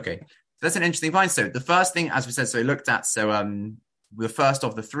name. Okay, so that's an interesting point. So the first thing, as we said, so we looked at the first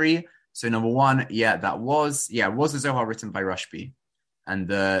of the three. So number one, was the Zohar written by Rashbi, and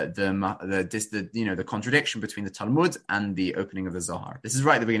the contradiction between the Talmud and the opening of the Zohar. This is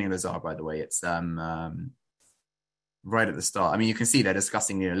right at the beginning of the Zohar, by the way. It's right at the start. I mean, you can see they're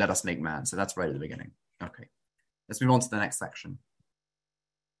discussing, let us make man. So that's right at the beginning. Okay, let's move on to the next section.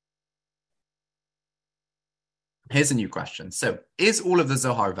 Here's a new question. So, is all of the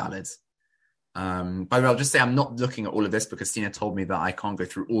Zohar valid? By the way, I'll just say I'm not looking at all of this because Tina told me that I can't go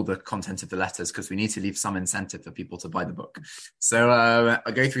through all the content of the letters because we need to leave some incentive for people to buy the book. So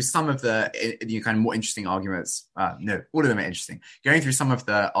I'll go through some of the kind of more interesting arguments. No, all of them are interesting. Going through some of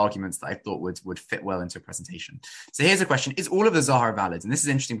the arguments that I thought would fit well into a presentation. So here's a question. Is all of the Zohar valid? And this is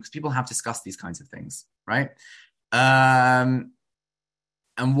interesting because people have discussed these kinds of things, right? And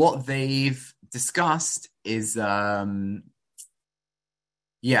what they've discussed is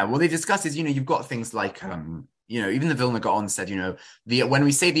Yeah, what they discussed is, you've got things like, even the Vilna Gaon said, when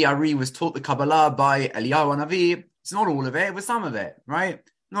we say the Ari was taught the Kabbalah by Eliyahu Hanavi, it's not all of it, it was some of it, right?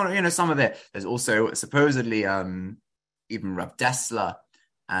 Not, some of it. There's also supposedly, even Rav Dessler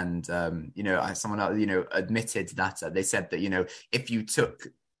and, someone else, admitted that they said that, if you took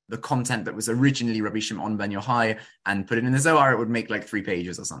the content that was originally Rabbi Shimon ben Yochai and put it in the Zohar, it would make like 3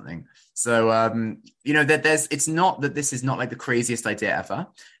 pages or something. So, it's not that this is not like the craziest idea ever.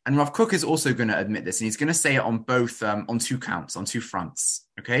 And Rav Kook is also going to admit this, and he's going to say it on both, on 2 counts, on 2 fronts.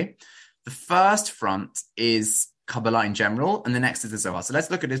 Okay. The first front is Kabbalah in general, and the next is the Zohar. So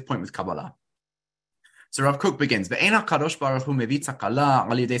let's look at this point with Kabbalah. So Rav Kook begins,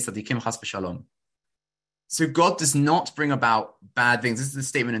 so God does not bring about bad things. This is the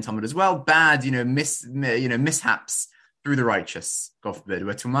statement in Talmud as well. Bad, mishaps through the righteous. The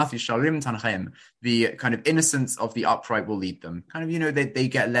kind of innocence of the upright will lead them. They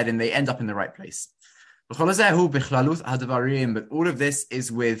get led and they end up in the right place. But all of this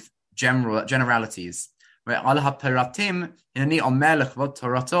is with generalities.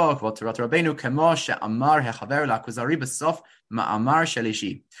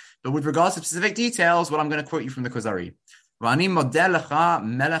 But with regards to specific details, I'm going to quote you from the Kuzari. I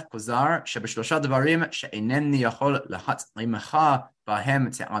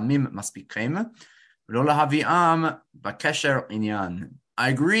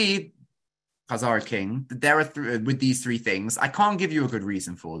agree, Khazar King, that there are with these 3 things, I can't give you a good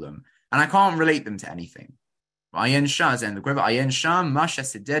reason for them, and I can't relate them to anything. And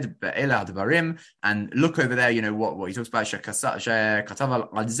look over there, what he talks about,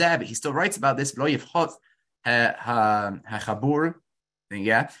 but he still writes about this. But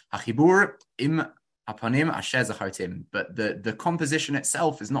the composition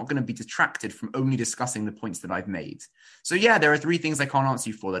itself is not going to be detracted from only discussing the points that I've made. So there are 3 things I can't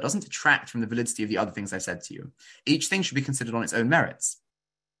answer you for. That doesn't detract from the validity of the other things I said to you. Each thing should be considered on its own merits.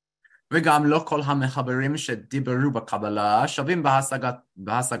 And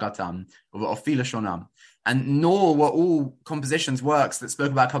nor were all compositions, works that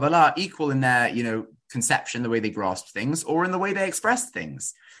spoke about Kabbalah equal in their, conception, the way they grasped things, or in the way they expressed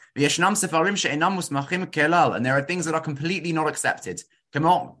things. And there are things that are completely not accepted.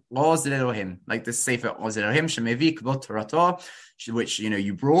 Like this Sefer Oz Elohim, which,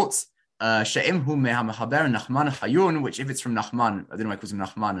 you brought. Which if it's from Nachman, I don't know why it calls him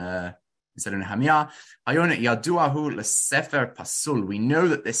Nachman instead of Nehemiah, we know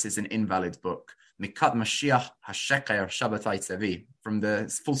that this is an invalid book. From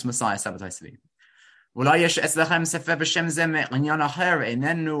the false Messiah Sabbatai Tzvi.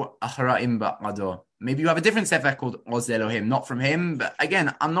 Maybe you have a different sefer called Oz Elohim, not from him, but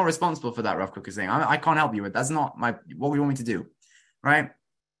again, I'm not responsible for that, Rav Kook is saying. I can't help you with. That's not what we want me to do, right?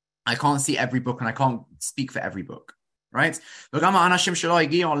 I can't see every book and I can't speak for every book, right?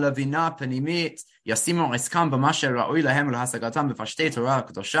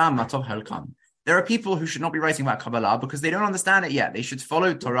 There are people who should not be writing about Kabbalah because they don't understand it yet. They should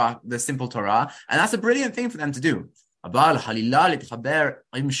follow Torah, the simple Torah, and that's a brilliant thing for them to do. Don't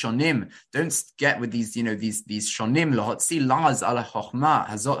get with these, these shonim,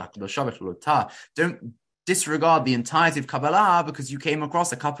 don't disregard the entirety of Kabbalah because you came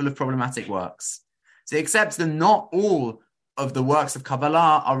across a couple of problematic works. So he accepts that not all of the works of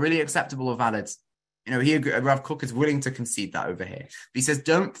Kabbalah are really acceptable or valid. Here Rav Kook is willing to concede that over here. But he says,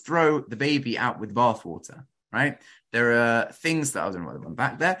 don't throw the baby out with bathwater, right? There are things that, I don't know why I went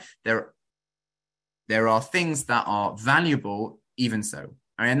back there. There are things that are valuable even so. All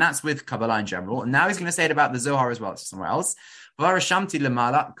right, and that's with Kabbalah in general. And now he's going to say it about the Zohar as well. It's somewhere else. Oh,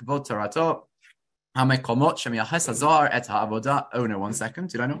 no, 1 second.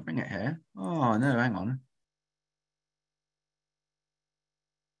 Did I not bring it here? Oh, no, hang on.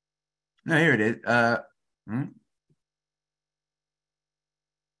 No, here it is.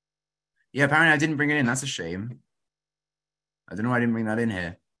 Yeah, apparently I didn't bring it in. That's a shame. I don't know why I didn't bring that in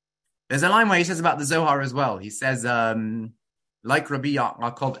here. There's a line where he says about the Zohar as well. He says, like Rabbi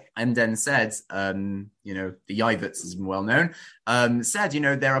Yaakov Emden said, the Yavitz is well known, said,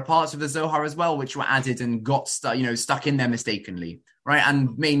 there are parts of the Zohar as well which were added and got stuck in there mistakenly, right?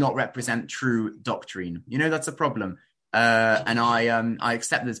 And may not represent true doctrine. That's a problem. And I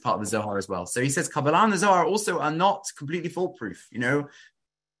accept that it's part of the Zohar as well. So he says Kabbalah and the Zohar also are not completely foolproof,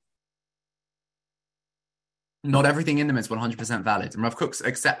 Not everything in them is 100% valid. And Rav Kook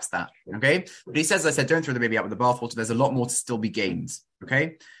accepts that, okay? But he says, as I said, don't throw the baby out with the bathwater. There's a lot more to still be gained,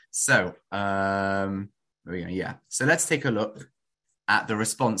 okay? So, So let's take a look at the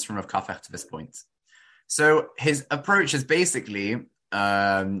response from Rav Qafih to this point. So his approach is basically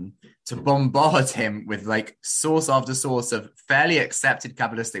to bombard him with like source after source of fairly accepted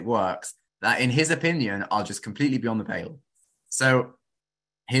Kabbalistic works that, in his opinion, are just completely beyond the pale. So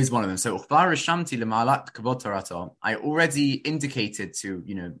here's one of them. So I already indicated to,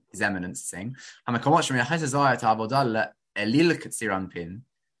 His Eminence saying, he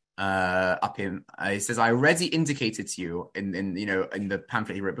says, I already indicated to you in the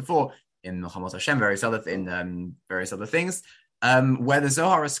pamphlet he wrote before, in Milchamot Hashem, various other things, where the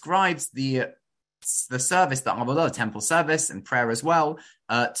Zohar ascribes the service, the Avodah, the temple service and prayer as well,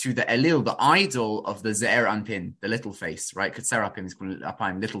 to the Elil, the idol of the Ze'er Anpin, the little face, right? Ketzer Apim is called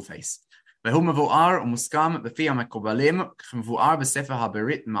Apim, little face. והוא מבואר ומוסכם בפי המקובלים, מבואר בספר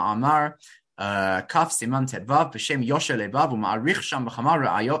הברית מאמר כף סימן ט"ו בשם יושר לבב, ומעריך שם בכמה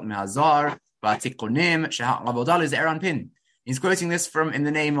ראיות מהזוהר והתיקונים שהעבודה לזעיר אנפין. He's quoting this from in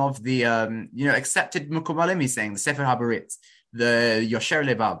the name of the accepted Mukubalim, he's saying the Sefer HaBarit, the Yosher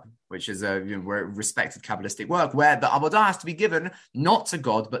Lebab, which is a respected Kabbalistic work, where the Avodah has to be given not to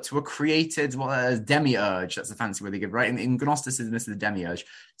God, but to a created demiurge. That's a fancy word they give, right? In Gnosticism, this is the demiurge.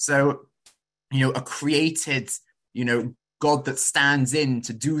 So, a created, God that stands in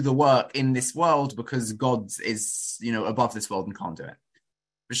to do the work in this world because God is, above this world and can't do it.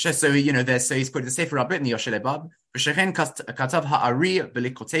 So, he's quoted the Sefer HaBrit in the Yosher Lebab. ושכן כתב הארי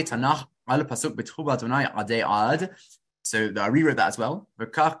בליקוטי תנ"ך על הפסוק בטחו באדוני עדי עד. So the Ari wrote that as well.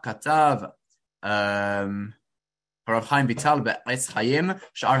 וכך כתב הרב חיים ויטל בעץ חיים,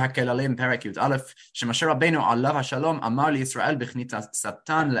 שאר הכללים פרק י"א, שמשה רבנו עליו השלום אמר לישראל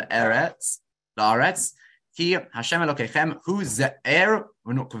בכניסתן לארץ, כי השם אלוקיכם הוא זעיר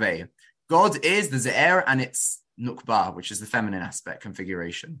ונוקבה. God is the Ze'er and it's Nukba, which is the feminine aspect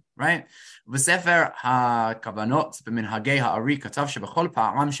configuration, right? בספר הכוונות במנהגי הארי כתב שבכל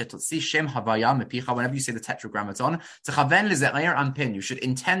פעם שתוציא שם הוויה מפיך, whenever you say the tetragrammaton, תכוון לזעיר אנפין. You should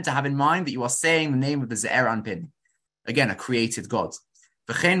intend to have in mind that you are saying the name of the זעיר אנפין. Again, a created God.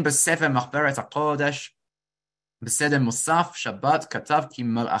 וכן בספר מחברת הקודש, בסדר מוסף שבת כתב כי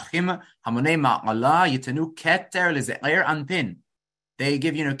מלאכים המוני מעלה יתנו כתר לזעיר אנפין. They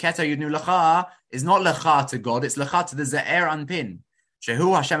give, Keter Yudnu Lecha is not Lecha to God, it's Lecha to the Ze'er Anpin.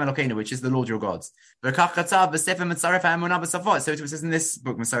 Shehu Hashem Elokeinu, which is the Lord your God. V'kach Katav v'sefer Mitzaref ha'emunah b'safot. So it says in this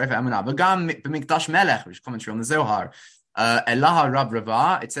book, Mitzaref ha'emunah. V'gam b'mikdash melech, which is commentary on the Zohar. Elaha Rab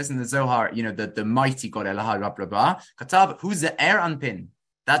Rabba, it says in the Zohar, the mighty God, Elaha Rab Rabba. Katav, who's Ze'er Anpin?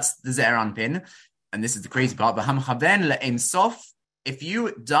 That's the Ze'er Anpin. And this is the crazy part. V'ham chaven le'en sof. If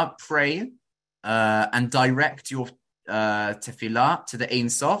you pray and direct your tefillah to the Ein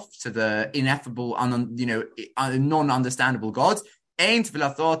Sof, to the ineffable, non-understandable God, Ein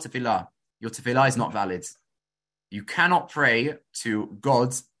tefillah tefillah. Your tefillah is not valid. You cannot pray to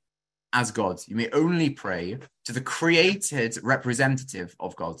God as God. You may only pray to the created representative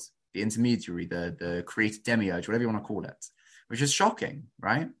of God, the intermediary, the created demiurge, whatever you want to call it, which is shocking,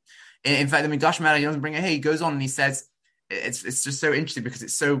 right? In fact, the Mikdash Melech doesn't bring it here. He goes on and he says, it's just so interesting because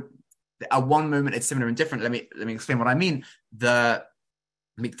it's so. At one moment, it's similar and different. Let me explain what I mean. The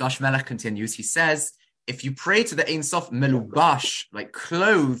Mikdash Melech continues. He says, if you pray to the Ein Sof melubash, like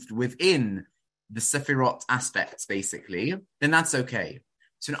clothed within the Sefirot aspects, basically, then that's okay.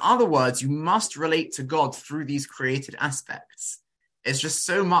 So in other words, you must relate to God through these created aspects. It's just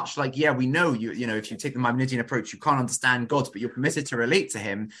so much like, we know if you take the Maimonidean approach, you can't understand God, but you're permitted to relate to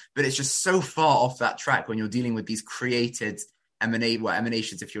him. But it's just so far off that track when you're dealing with these created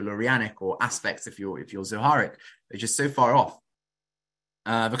emanations if you're Lurianic, or aspects if you're Zoharic. They're just so far off.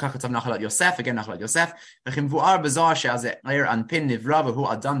 וכך כתב נחלת יוסף, again נחלת יוסף, וכמבואר בזוהר שהזעיר אנפין נברא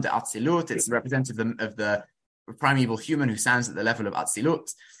והוא אדם דאצילות. It's representative of the primeval human who stands at the level of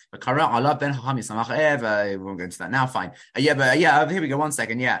Atzilut. וקרא עליו בן חכם ישמח we won't go into that now, fine. Here we go, 1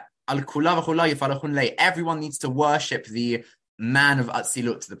 second, על כולה וכולה יפלחון ליה. Everyone needs to worship the man of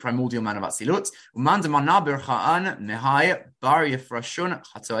Atzilut, the primordial man of Atzilut. Uman demana bircha'an nehai bar yefrashun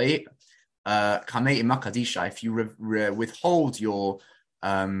chatoi kamei imakadisha. If you withhold your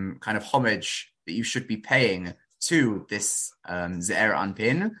kind of homage that you should be paying to this Ze'er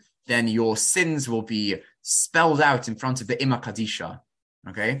Anpin, then your sins will be spelled out in front of the imakadisha.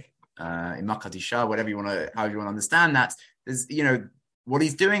 Okay, imakadisha, however you want to understand that. There's, what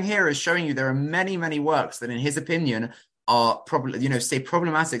he's doing here is showing you there are many, many works that, in his opinion, are probably, say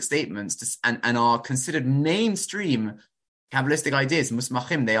problematic statements and are considered mainstream Kabbalistic ideas.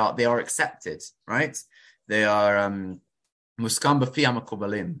 Musmachim, they are accepted, right? They are muskam b'fi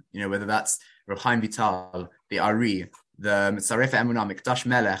ha'makobalim. Whether that's Reb Chaim Vital, the Ari, the Mitzaref Emunah, Mikdash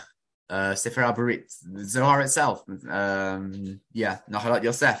Melech, Sefer HaBarit, the Zohar itself, Nahalat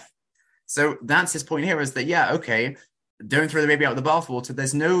Yosef. So that's his point here, is that okay, don't throw the baby out with the bathwater.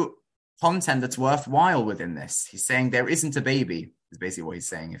 There's no content that's worthwhile within this. He's saying there isn't a baby, is basically what he's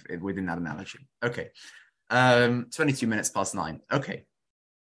saying within that analogy. Okay. 22 minutes past 9. Okay.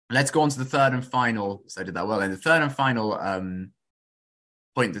 Let's go on to the third and final. So I did that well. And the third and final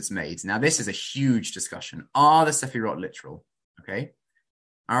point that's made. Now, this is a huge discussion. Are the Sefirot literal? Okay.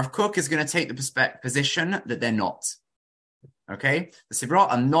 Rav Kook is going to take the position that they're not. Okay. The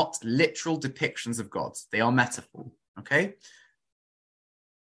Sefirot are not literal depictions of God. They are metaphor. Okay.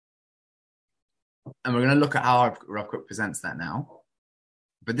 And we're going to look at how Rav Kook presents that now.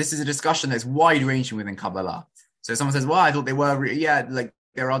 But this is a discussion that's wide-ranging within Kabbalah. So someone says, well, I thought they were,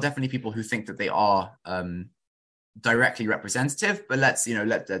 there are definitely people who think that they are directly representative, but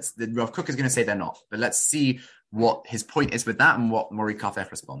Rav Kook is going to say they're not. But let's see what his point is with that and what Mori Qafih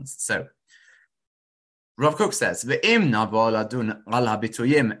responds. So Rav Kook says, if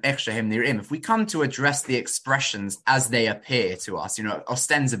we come to address the expressions as they appear to us,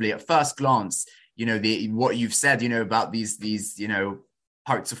 ostensibly at first glance, what you've said, about these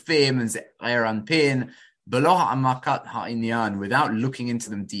parts of fame and and pin, without looking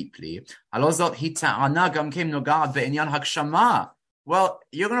into them deeply. Well,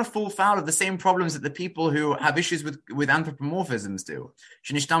 you're going to fall foul of the same problems that the people who have issues with anthropomorphisms do.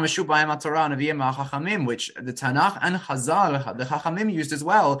 Which the Tanakh and Chazal, the Chachamim used as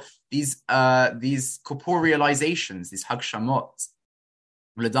well, these corporealizations, these hagshamot.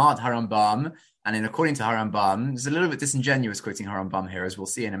 Harambam, and according to Harambam, it's a little bit disingenuous quoting Harambam here, as we'll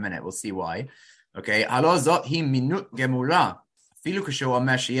see in a minute. We'll see why. Okay,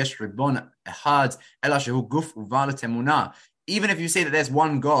 even if you say that there's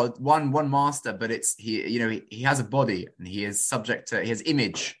one God, one master, but he has a body and he is subject to his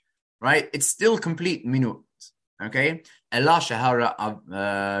image, right? It's still complete minut. Okay,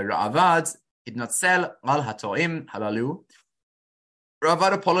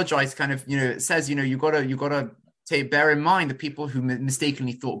 Ravad apologized, says, you gotta bear in mind the people who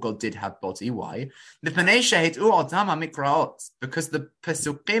mistakenly thought God did have body. Why? Because the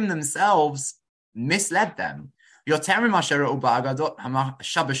Pesukim themselves misled them.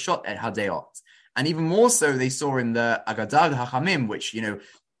 And even more so, they saw in the Agadah Hachamim, which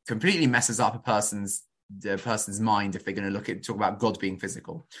completely messes up a person's mind if they're going to talk about God being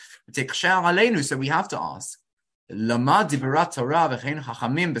physical. So we have to ask.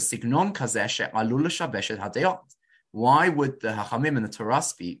 Why would the Hachamim and the Torah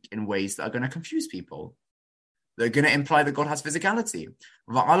speak in ways that are going to confuse people? They're going to imply that God has physicality.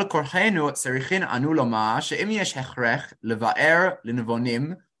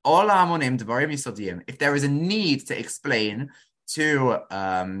 If there is a need to explain to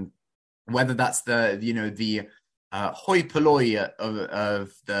whether that's the hoi polloi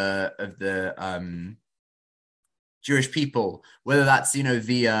of the Jewish people, whether that's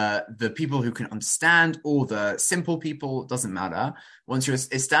the people who can understand or the simple people, doesn't matter. Once you're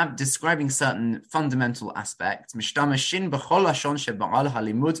describing certain fundamental aspects, you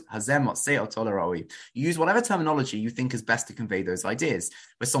use whatever terminology you think is best to convey those ideas.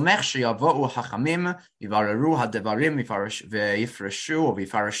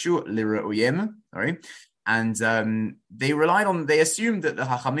 And they assumed that the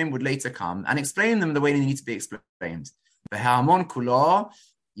Hachamim would later come and explain them the way they need to be explained. And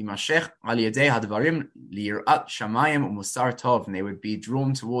they would be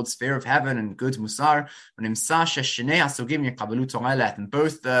drawn towards fear of heaven and good musar. And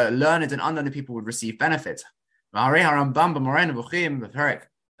both the learned and unlearned people would receive benefit.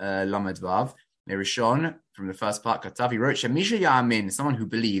 Rishon, from the first part, Katavi wrote, Shemisha Yamin, someone who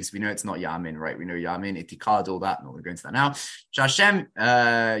believes. We know it's not Yamin, right? We know Yamin, Itikad, all that. Not going to go into that now. Shashem,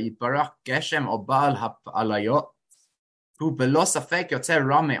 Yitbarach, Geshem, Obal, Ha'alayot, who belosafek yoter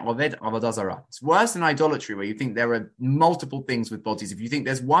rame oved avadazara. It's worse than idolatry, where you think there are multiple things with bodies. If you think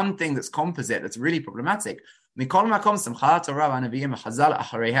there's one thing that's composite, that's really problematic. Mikol makom simchat Torah v'anaviyim v'chazal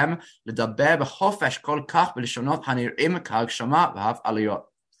achareihem l'daber b'chofesh kol kach b'lishonot hanirim k'hag shama v'hav alayot.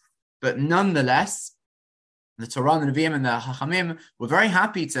 But nonetheless, the Torah and the Nevi'im and the Hachamim were very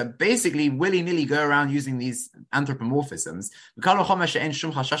happy to basically willy-nilly go around using these anthropomorphisms.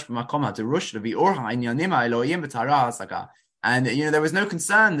 And, there was no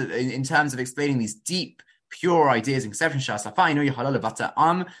concern in terms of explaining these deep, pure ideas and conceptions,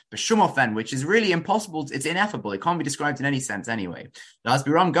 which is really impossible. It's ineffable. It can't be described in any sense anyway.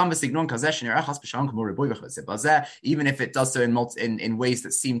 Even if it does so in ways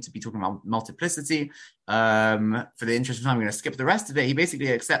that seem to be talking about multiplicity. For the interest of time, I'm going to skip the rest of it. He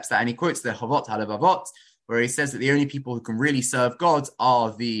basically accepts that, and he quotes the Chavot HaLevavot, where he says that the only people who can really serve God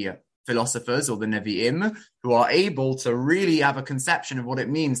are the philosophers or the Nevi'im who are able to really have a conception of what it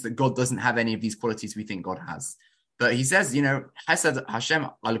means that God doesn't have any of these qualities we think God has. But he says, Hesed Hashem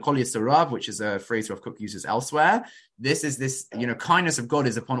al kol yisurav, which is a phrase Rav Kook uses elsewhere. This kindness of God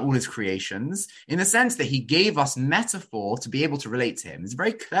is upon all his creations, in the sense that he gave us metaphor to be able to relate to him. It's a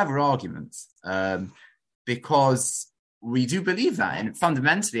very clever argument, because we do believe that. And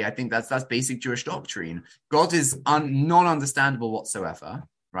fundamentally, I think that's basic Jewish doctrine. God is non-understandable whatsoever,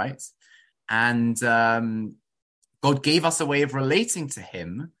 right? And God gave us a way of relating to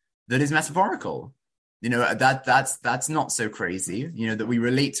him that is metaphorical. That's not so crazy, that we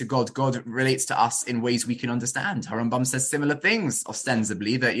relate to God. God relates to us in ways we can understand. Harambam says similar things,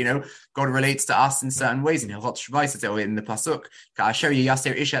 ostensibly, that, God relates to us in certain ways. In Hilchot Shvai says in the Pasuk,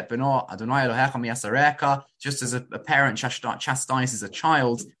 just as a parent chastises a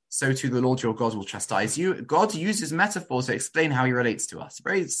child, so too the Lord your God will chastise you. God uses metaphor to explain how he relates to us.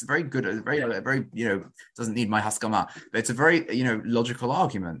 It's very good, very doesn't need my haskama, but it's a very, logical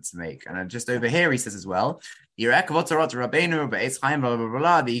argument to make. And just over here he says as well, he quotes in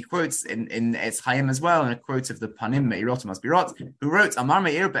Etz Chaim as well, in a quote of the Panim Me'irot Masbirot, who wrote, Amar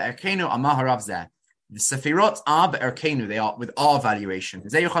Me'ir be'erkenu amar harav zeh. The Sefirot are be'erkenu, they are with our valuation.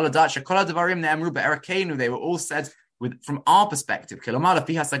 They were all said from our perspective.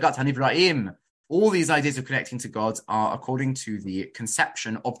 All these ideas of connecting to God are according to the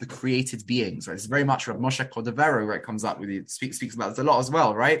conception of the created beings. Right? It's very much Rav Moshe Cordovero, right? Comes up with it, speaks about this a lot as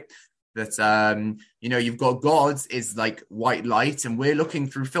well, right? That you've got God is like white light, and we're looking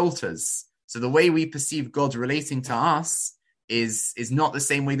through filters. So the way we perceive God relating to us is not the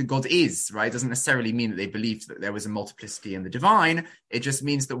same way that God is, right? It doesn't necessarily mean that they believed that there was a multiplicity in the divine. It just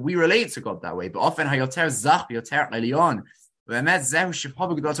means that we relate to God that way. But often, this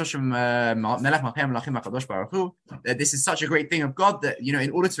is such a great thing of God that,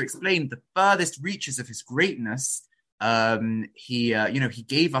 in order to explain the furthest reaches of his greatness, he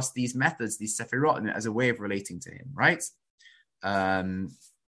gave us these methods, these sephirot, as a way of relating to him, right? And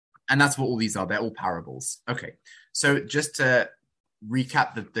that's what all these are. They're all parables. Okay. So just to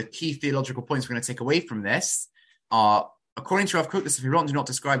recap, the key theological points we're going to take away from this are, according to Rav Kook, the Sefirot do not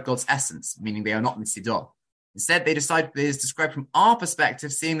describe God's essence, meaning they are not Misidah. Instead, they is described from our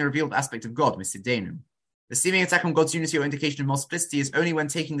perspective, seeing the revealed aspect of God, Misidenu. The seeming attack on God's unity or indication of multiplicity is only when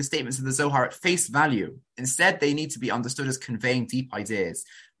taking the statements of the Zohar at face value. Instead, they need to be understood as conveying deep ideas.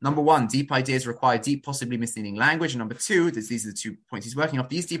 Number one, deep ideas require deep, possibly misleading language. And number two, these are the 2 points he's working off.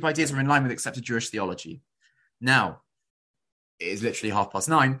 These deep ideas are in line with accepted Jewish theology. Now, it is literally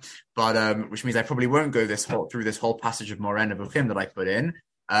 9:30, but which means I probably won't go through this whole passage of Moreh Nevuchim that I put in,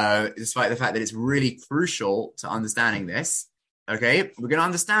 despite the fact that it's really crucial to understanding this. Okay, we're going to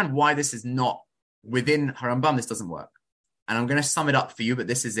understand why this is not within Harambam. This doesn't work, and I'm going to sum it up for you. But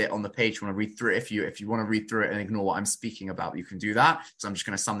this is it on the page. You want to read through it. If you want to read through it and ignore what I'm speaking about, you can do that. So I'm just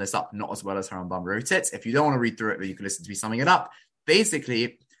going to sum this up, not as well as Harambam wrote it. If you don't want to read through it, but you can listen to me summing it up.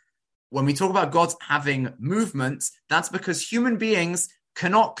 Basically, when we talk about God having movement, that's because human beings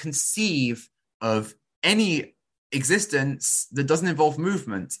cannot conceive of any existence that doesn't involve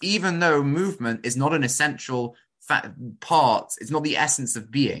movement, even though movement is not an essential part. It's not the essence of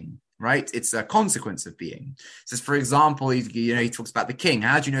being, right? It's a consequence of being. So, for example, he talks about the king.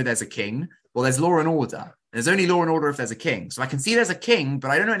 How do you know there's a king? Well, there's law and order. There's only law and order if there's a king. So I can see there's a king, but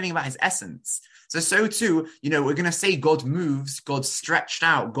I don't know anything about his essence. So too, we're going to say God moves, God stretched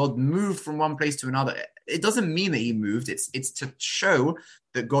out, God moved from one place to another. It doesn't mean that he moved. It's to show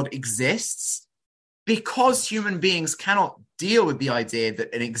that God exists, because human beings cannot deal with the idea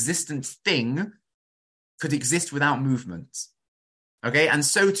that an existent thing could exist without movement. Okay, and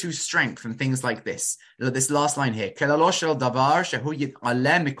so too strength and things like this. This last line here.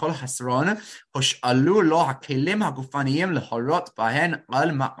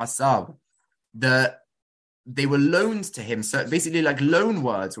 They were loaned to him, so basically like loan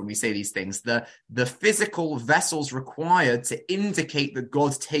words when we say these things. The physical vessels required to indicate that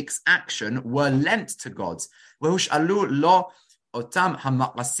God takes action were lent to God. And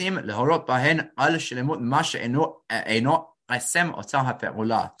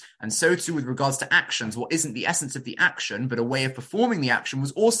so too with regards to actions, what isn't the essence of the action, but a way of performing the action,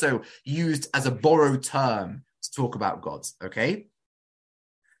 was also used as a borrowed term to talk about God, okay?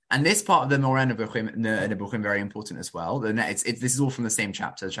 And this part of the Moreh Nevuchim very important as well. This is all from the same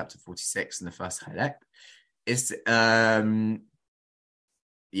chapter 46 in the first Chelek.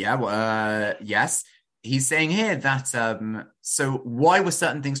 Yes. he's saying here that, so why were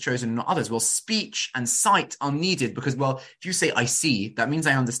certain things chosen and not others? Well, speech and sight are needed because, well, if you say I see, that means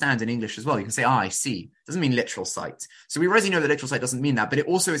I understand in English as well. You can say, I see. It doesn't mean literal sight. So we already know that literal sight doesn't mean that, but it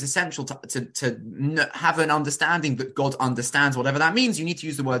also is essential to have an understanding that God understands whatever that means. You need to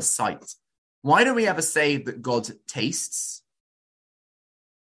use the word sight. Why don't we ever say that God tastes?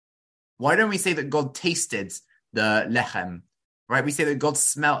 Why don't we say that God tasted the lechem? Right? We say that God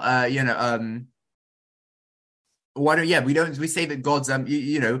smelled, we say that God's,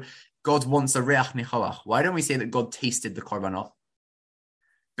 God wants a reach nichoach. Why don't we say that God tasted the korbanot?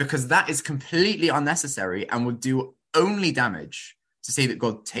 Because that is completely unnecessary and would do only damage to say that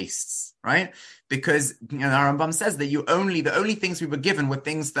God tastes, right? Because the Rambam says that the only things we were given were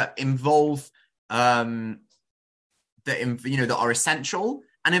things that involve, that are essential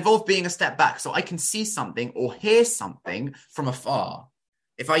and involve being a step back. So I can see something or hear something from afar.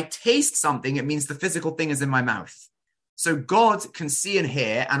 If I taste something, it means the physical thing is in my mouth. So God can see and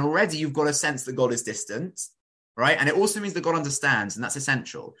hear, and already you've got a sense that God is distant, right? And it also means that God understands, and that's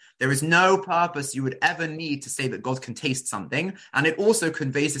essential. There is no purpose you would ever need to say that God can taste something. And it also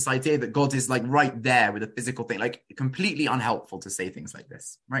conveys this idea that God is like right there with a physical thing, like completely unhelpful to say things like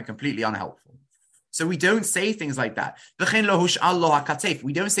this, right? Completely unhelpful. So we don't say things like that. We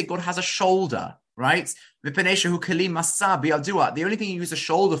don't say God has a shoulder, right? The only thing you use a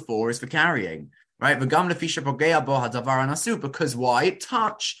shoulder for is for carrying, right? Because why?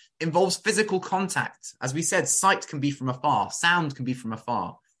 Touch involves physical contact. As we said, sight can be from afar, sound can be from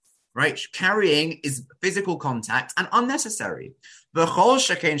afar, right? Carrying is physical contact and unnecessary. God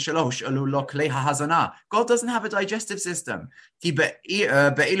doesn't have a digestive system. Like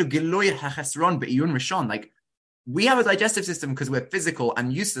we have a digestive system because we're physical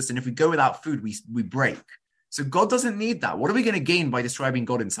and useless, and if we go without food, we break. So God doesn't need that. What are we going to gain by describing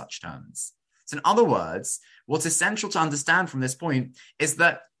God in such terms? So in other words, what's essential to understand from this point is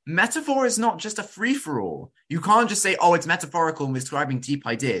that metaphor is not just a free-for-all. You can't just say, oh, it's metaphorical and we're describing deep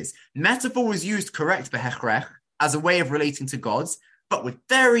ideas. Metaphor was used correct behechrech as a way of relating to gods, but with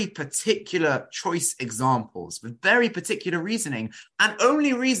very particular choice examples, with very particular reasoning, and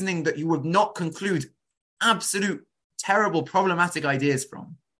only reasoning that you would not conclude absolute, terrible, problematic ideas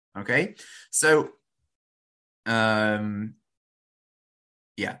from. Okay? So,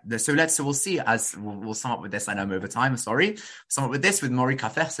 so we'll see as we'll sum up with this. I know I'm over time. Sorry. Sum up with this with Mori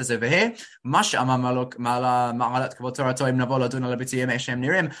Qafih says over here. I'm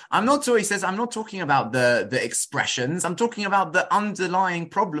not talking. He says I'm not talking about the expressions. I'm talking about the underlying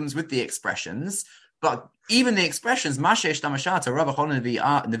problems with the expressions. But even the expressions,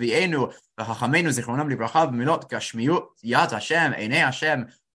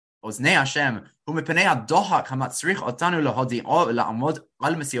 אוזני השם, ומפני הדוחק המצריך אותנו להודיעו ולעמוד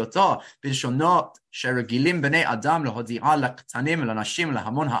על מציאותו, בלשונות שרגילים בני אדם להודיעה לקטנים, לנשים,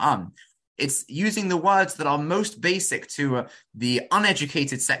 להמון העם. It's using the words that are most basic to the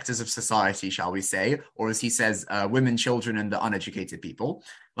uneducated sectors of society, shall we say, or as he says, women, children, and the uneducated people.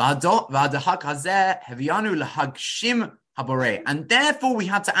 והדחק הזה הביאנו להגשים הבורא. And therefore we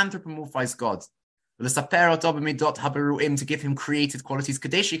had to anthropomorphize God. To give him created qualities, to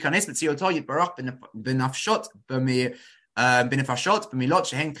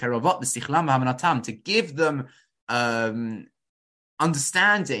give them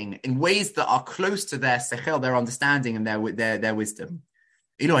understanding in ways that are close to their sechel, their understanding and their wisdom.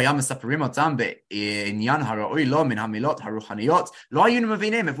 If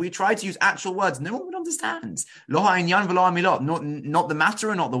we tried to use actual words, no one would understand. Not the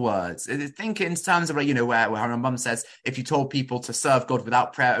matter and not the words. Think in terms of, where Rambam says, if you told people to serve God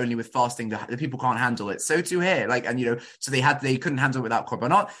without prayer, only with fasting, the people can't handle it. So too here, so they couldn't handle it without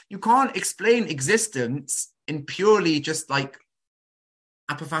korbanot. You can't explain existence in purely just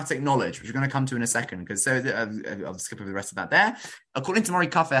apophatic knowledge, which we're going to come to in a second, because I'll skip over the rest of that there. According to Mori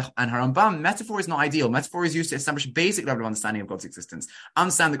Qafih and Rambam, metaphor is not ideal. Metaphor is used to establish a basic level of understanding of God's existence.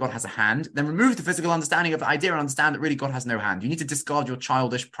 Understand that God has a hand, then remove the physical understanding of the idea and understand that really God has no hand. You need to discard your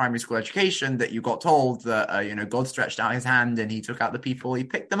childish primary school education that you got told that, God stretched out his hand and he took out the people, he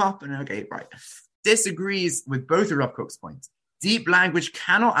picked them up, and okay, right. Disagrees with both of Rav Kook's points. Deep language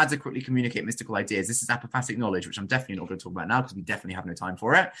cannot adequately communicate mystical ideas. This is apophatic knowledge, which I'm definitely not going to talk about now because we definitely have no time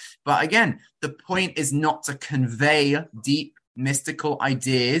for it. But again, the point is not to convey deep mystical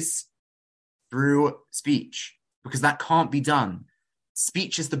ideas through speech, because that can't be done.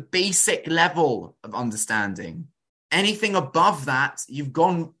 Speech is the basic level of understanding. Anything above that, you've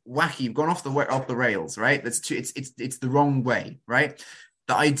gone wacky, you've gone off the rails, right? It's the wrong way, right?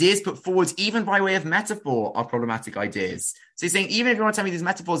 The ideas put forward, even by way of metaphor, are problematic ideas. So he's saying, even if you want to tell me these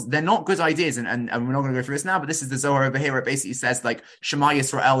metaphors, they're not good ideas. And we're not going to go through this now, but this is the Zohar over here, where it basically says, like, Shema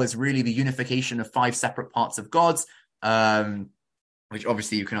Yisrael is really the unification of 5 separate parts of God, which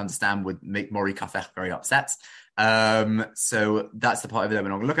obviously you can understand would make Mori Qafih very upset. So that's the part of it that we're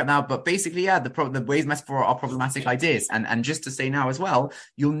not going to look at now. But basically, yeah, the ways metaphor are problematic ideas. And just to say now as well,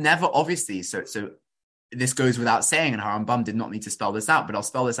 you'll never obviously, so this goes without saying, and Harambam did not need to spell this out, but I'll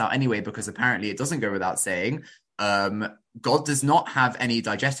spell this out anyway, because apparently it doesn't go without saying. God does not have any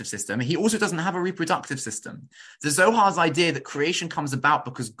digestive system. He also doesn't have a reproductive system. The Zohar's idea that creation comes about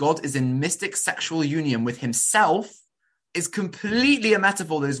because God is in mystic sexual union with himself is completely a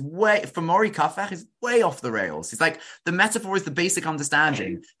metaphor that is way, for Mori Qafih, is way off the rails. It's like the metaphor is the basic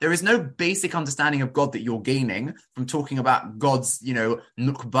understanding. There is no basic understanding of God that you're gaining from talking about God's,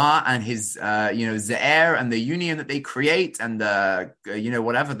 Nukba and his, Ze'er and the union that they create and the,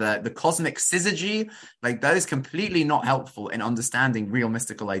 the cosmic syzygy. Like, that is completely not helpful in understanding real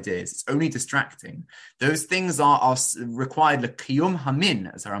mystical ideas. It's only distracting. Those things are required, l'kiyum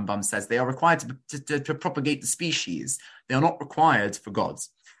hamin, as Rambam says. They are required to propagate the species. They are not required for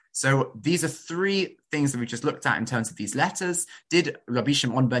gods. So these are 3 things that we just looked at in terms of these letters. Did Rabbi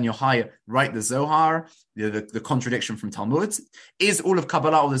Shimon ben Yochai write the Zohar, the contradiction from Talmud? Is all of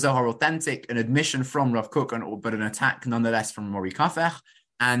Kabbalah or the Zohar authentic? An admission from Rav Kook, but an attack nonetheless from Mori Qafih?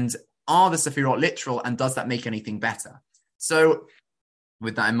 And are the Sefirot literal, and does that make anything better? So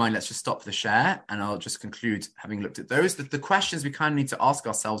with that in mind, let's just stop the share, and I'll just conclude having looked at those. The questions we kind of need to ask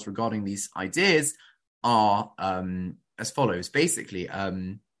ourselves regarding these ideas are as follows. Basically,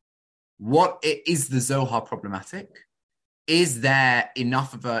 what is the Zohar problematic? Is there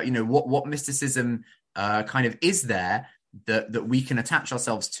enough of a, what mysticism kind of is there that we can attach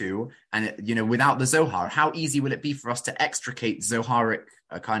ourselves to? And, without the Zohar, how easy will it be for us to extricate Zoharic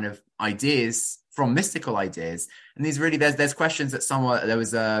kind of ideas from mystical ideas? And these really, there's questions that there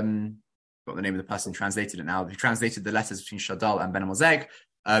was, got the name of the person who translated it now, who translated the letters between Shadal and Ben Moseg,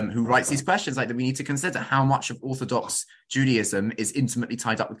 who writes these questions like that. We need to consider how much of Orthodox Judaism is intimately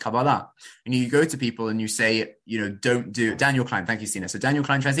tied up with Kabbalah. And you go to people and you say, don't do Daniel Klein. Thank you, Sina. So Daniel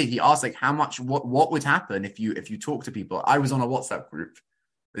Klein translated. He asked, like, how much, what would happen if you talk to people? I was on a WhatsApp group.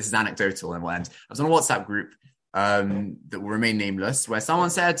 This is anecdotal and will end. I was on a WhatsApp group that will remain nameless, where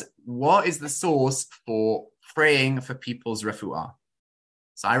someone said, what is the source for praying for people's refuah?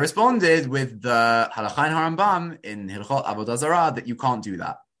 So I responded with the Halakha and Harambam in Hilchot Avodah Zarah that you can't do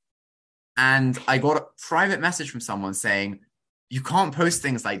that. And I got a private message from someone saying, you can't post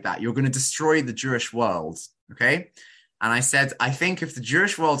things like that. You're going to destroy the Jewish world. Okay? And I said, I think if the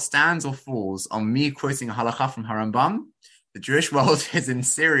Jewish world stands or falls on me quoting a halakha from Harambam, the Jewish world is in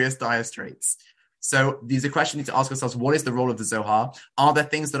serious dire straits. So these are questions we need to ask ourselves. What is the role of the Zohar? Are there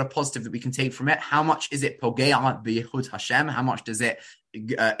things that are positive that we can take from it? How much is it pogea b'yichud Hashem? How much does it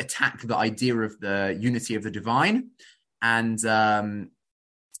attack the idea of the unity of the divine? And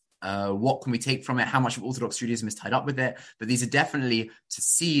what can we take from it? How much of Orthodox Judaism is tied up with it? But these are definitely, to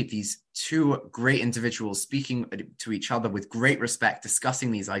see these 2 great individuals speaking to each other with great respect, discussing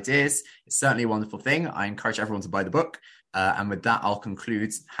these ideas, is certainly a wonderful thing. I encourage everyone to buy the book. And with that, I'll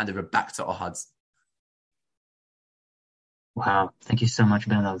conclude, hand over back to Ohad. Wow, thank you so much,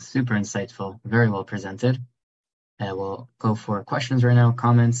 Ben. That was super insightful, very well presented. We'll go for questions right now,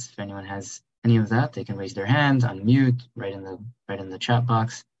 comments. If anyone has any of that, they can raise their hand, unmute, right in the chat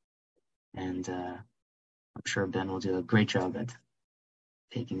box, and I'm sure Ben will do a great job at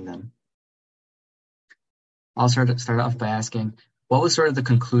taking them. I'll start off by asking, what was sort of the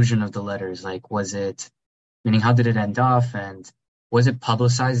conclusion of the letters? Like, was it, meaning how did it end off, and was it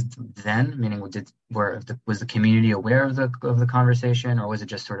publicized then? Meaning, was the community aware of the conversation, or was it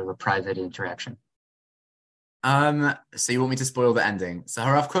just sort of a private interaction? So you want me to spoil the ending? So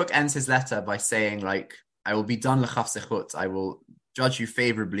Harav Kook ends his letter by saying, like, I will be done l'chaf sechut. I will judge you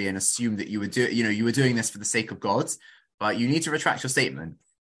favorably and assume that you were doing this for the sake of God, but you need to retract your statement.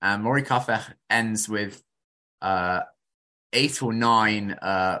 And Mori Qafih ends with 8 or 9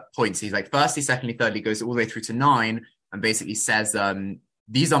 points. He's like, firstly, secondly, thirdly, goes all the way through to 9, and basically says,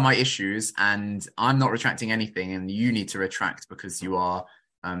 these are my issues, and I'm not retracting anything, and you need to retract because you are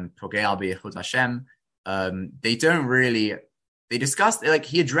pogea b'yichud Hashem. They discuss, like,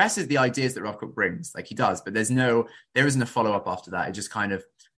 he addresses the ideas that Rav Kook brings, like he does, but there isn't a follow-up after that. It just kind of,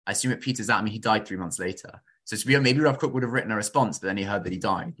 I assume it peters out. I mean, he died 3 months later. So maybe Rav Kook would have written a response, but then he heard that he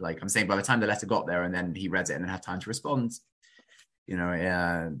died. Like I'm saying, by the time the letter got there and then he read it and then had time to respond,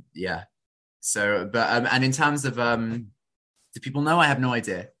 yeah. So, but, and in terms of, do people know? I have no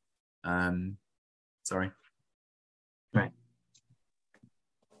idea. Sorry. Right.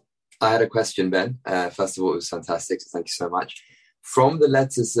 I had a question, Ben. First of all, it was fantastic, so thank you so much. From the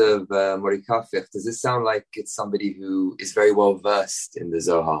letters of Mori Qafih, does it sound like it's somebody who is very well versed in the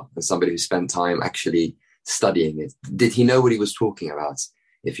Zohar and somebody who spent time actually studying it? Did he know what he was talking about,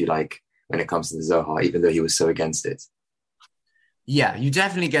 if you like, when it comes to the Zohar, even though he was so against it? Yeah, you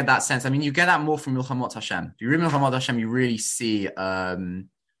definitely get that sense. I mean, you get that more from Milchamot Hashem. If you read Milchamot Hashem, you really see.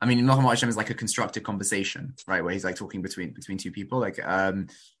 Milchamot Hashem is like a constructed conversation, right, where he's like talking between two people.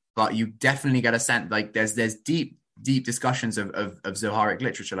 But you definitely get a sense like there's deep discussions of Zoharic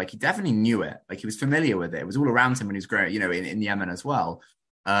literature. Like he definitely knew it. Like he was familiar with it. It was all around him when he was growing, in Yemen as well.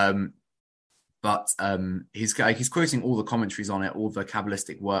 But he's quoting all the commentaries on it, all the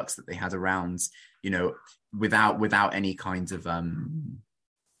Kabbalistic works that they had around, without any kind of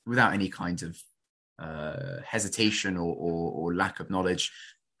hesitation or lack of knowledge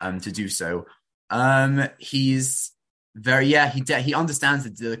to do so. He's very he understands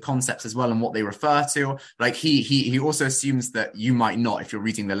the concepts as well and what they refer to. Like he also assumes that you might not if you're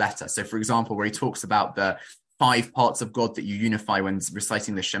reading the letter. So for example, where he talks about the 5 parts of God that you unify when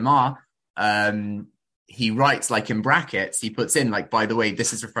reciting the Shema, he writes like in brackets, he puts in like, by the way,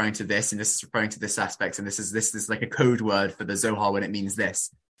 this is referring to this and this is referring to this aspect and this is like a code word for the Zohar when it means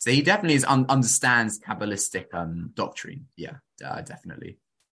this. So he definitely understands Kabbalistic doctrine. Yeah, definitely.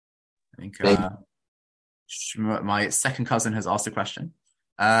 I think my second cousin has asked a question.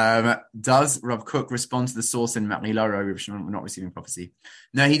 Does Rav Kook respond to the source in Ma'ila or not receiving prophecy?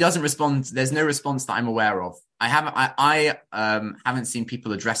 No, he doesn't respond. There's no response that I'm aware of. I haven't seen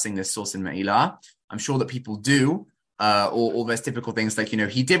people addressing this source in Ma'ila. I'm sure that people do, or there's typical things like,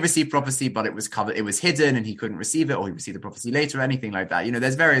 he did receive prophecy, but it was covered, it was hidden and he couldn't receive it, or he received the prophecy later, or anything like that.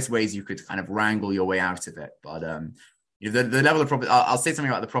 There's various ways you could kind of wrangle your way out of it. But, the level of prophecy, I'll say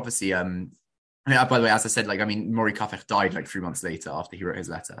something about the prophecy. By the way, as I said, Mori Qafih died like 3 months later after he wrote his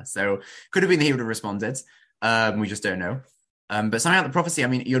letter. So could have been that he would have responded. We just don't know. But something about the prophecy,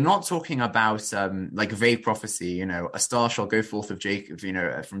 you're not talking about like vague prophecy, a star shall go forth of Jacob,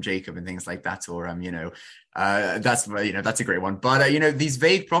 from Jacob and things like that, or that's a great one. But these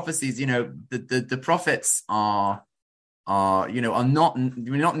vague prophecies, the prophets are not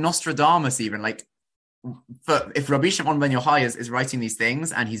Nostradamus even. Like if Rabbi Shimon ben Yochai is writing these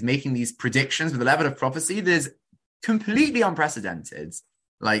things and he's making these predictions with a level of prophecy, there's completely unprecedented.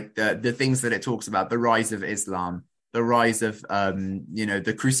 Like the things that it talks about, the rise of Islam, the rise of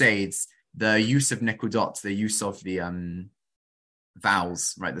the Crusades, the use of nekudot, the use of the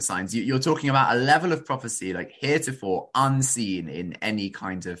vowels, right, the signs. You're talking about a level of prophecy like heretofore unseen in any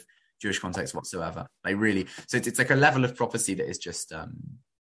kind of Jewish context whatsoever. Like really, so it's like a level of prophecy that is just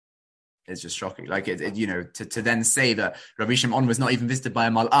shocking. Like to then say that Rabbi Shimon was not even visited by a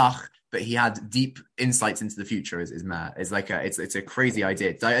malach, but he had deep insights into the future is mad. It's like it's a crazy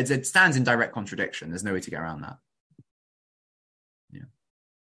idea. It stands in direct contradiction. There's no way to get around that. Yeah.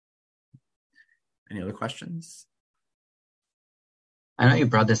 Any other questions? I know you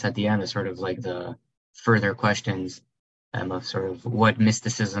brought this at the end as sort of like the further questions of sort of what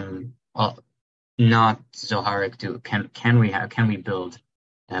mysticism, not Zoharic, can we build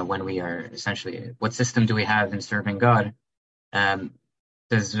when we are essentially, what system do we have in serving God?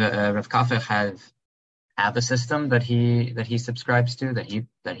 Does Rav Qafih have a system that he subscribes to,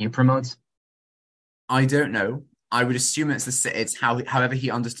 that he promotes? I don't know. I would assume it's however he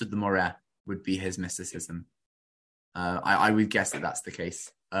understood the Moreh would be his mysticism. I would guess that that's the case.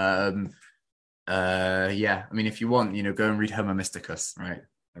 Yeah. If you want, go and read Homo Mysticus, right?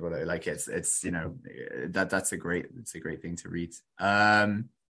 Like it's that's a great thing to read. I'm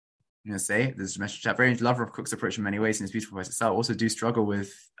gonna say there's a message chat. Very love of Cook's approach in many ways, and it's beautiful by itself. Also, do struggle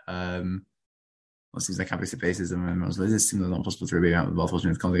with what seems like Kabbalistic basis. This is similar, not possible to read out with both.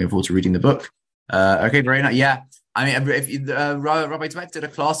 Looking forward to reading the book. Okay, very nice. Yeah, if Rabbi Dweck did a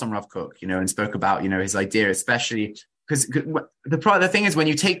class on Rav Kook, and spoke about his idea, especially because the thing is when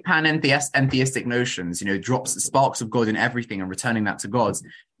you take pantheistic notions, drops sparks of God in everything and returning that to God,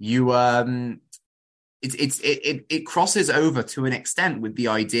 it crosses over to an extent with the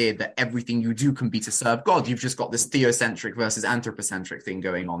idea that everything you do can be to serve God. You've just got this theocentric versus anthropocentric thing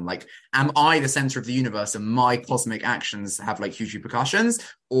going on. Like, am I the center of the universe and my cosmic actions have like huge repercussions,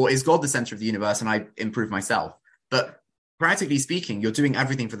 or is God the center of the universe and I improve myself? But practically speaking, you're doing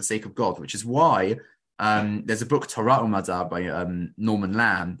everything for the sake of God, which is why there's a book, Torah Umadar, by Norman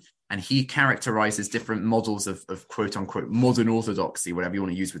Lamb, and he characterizes different models of quote unquote modern orthodoxy, whatever you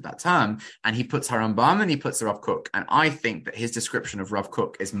want to use with that term. And he puts Harambam and he puts Rav Kook. And I think that his description of Rav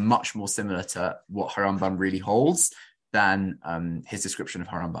Kook is much more similar to what Harambam really holds than his description of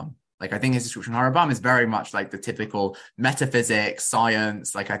Harambam. Like, I think his description of Harambam is very much like the typical metaphysics,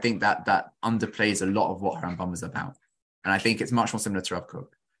 science. Like, I think that underplays a lot of what Harambam was about. And I think it's much more similar to Rav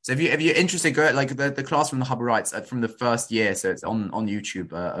Kook. So if you're interested, go like the class from the Habarites from the first year. So it's on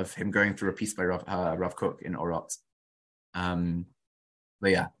YouTube of him going through a piece by Rav Kook in Orot. But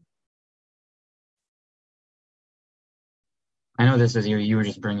yeah. I know this is you were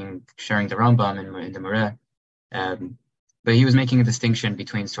just sharing the Rambam in the Moreh, but he was making a distinction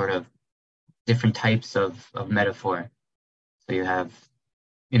between sort of different types of metaphor. So you have,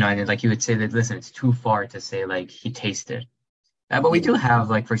 and like you would say that, listen, it's too far to say like he tasted. But we do have,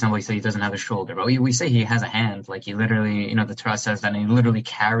 like, for example, we say he doesn't have a shoulder, but we say he has a hand. Like, he literally, the Torah says that he literally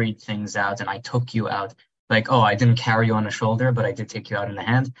carried things out, and I took you out. Like, oh, I didn't carry you on the shoulder, but I did take you out in the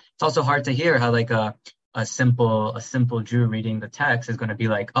hand. It's also hard to hear how, like, a simple Jew reading the text is going to be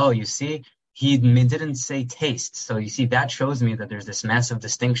like, oh, you see, he didn't say taste. So you see, that shows me that there's this massive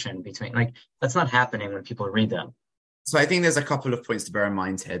distinction between, like, that's not happening when people read them. So I think there's a couple of points to bear in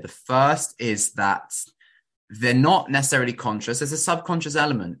mind here. The first is that they're not necessarily conscious. There's a subconscious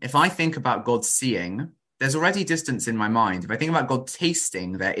element. If I think about God seeing, there's already distance in my mind. If I think about God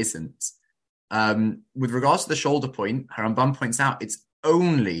tasting, there isn't. With regards to the shoulder point, Harambam points out it's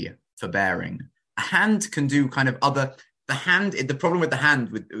only for bearing. A hand can do kind of other. The problem with the hand,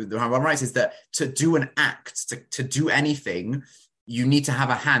 with the Harambam writes, is that to do an act, to do anything, you need to have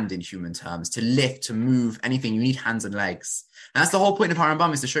a hand in human terms. To lift, to move, anything, you need hands and legs. And that's the whole point of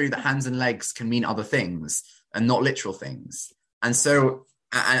Harambam, is to show you that hands and legs can mean other things and not literal things. And so,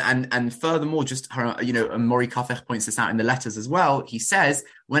 and furthermore, just, Mori Qafih points this out in the letters as well. He says,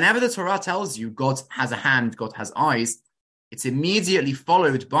 whenever the Torah tells you God has a hand, God has eyes, it's immediately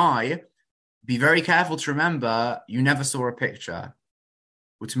followed by, be very careful to remember, you never saw a picture.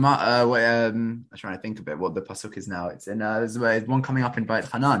 I'm trying to think a bit what the pasuk is now. It's in there's one coming up in Beit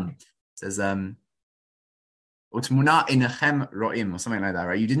Hanan. It says Utmuna inachem ro'im, or something like that,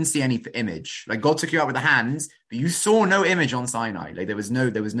 right? You didn't see any image. Like, God took you out with the hands, but you saw no image on Sinai. Like, there was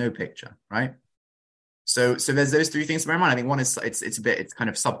no picture, right? So there's those three things to bear in mind. I think one is it's kind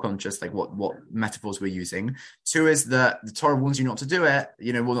of subconscious, like what metaphors we're using. Two is that the Torah warns you not to do it,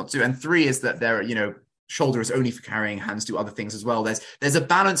 will not do. And three is that shoulder is only for carrying, hands do other things as well. There's a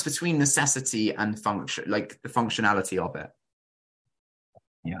balance between necessity and function, like the functionality of it.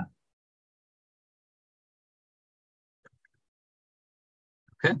 Yeah.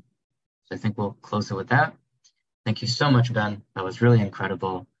 Okay. So I think we'll close it with that. Thank you so much, Ben. That was really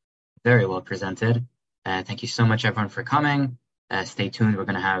incredible. Very well presented. Thank you so much, everyone, for coming. Stay tuned. We're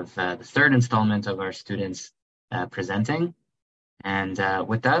going to have the third installment of our students presenting. And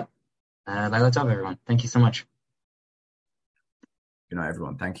with that, Laila Tov, everyone. Thank you so much. Good night,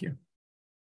 everyone. Thank you.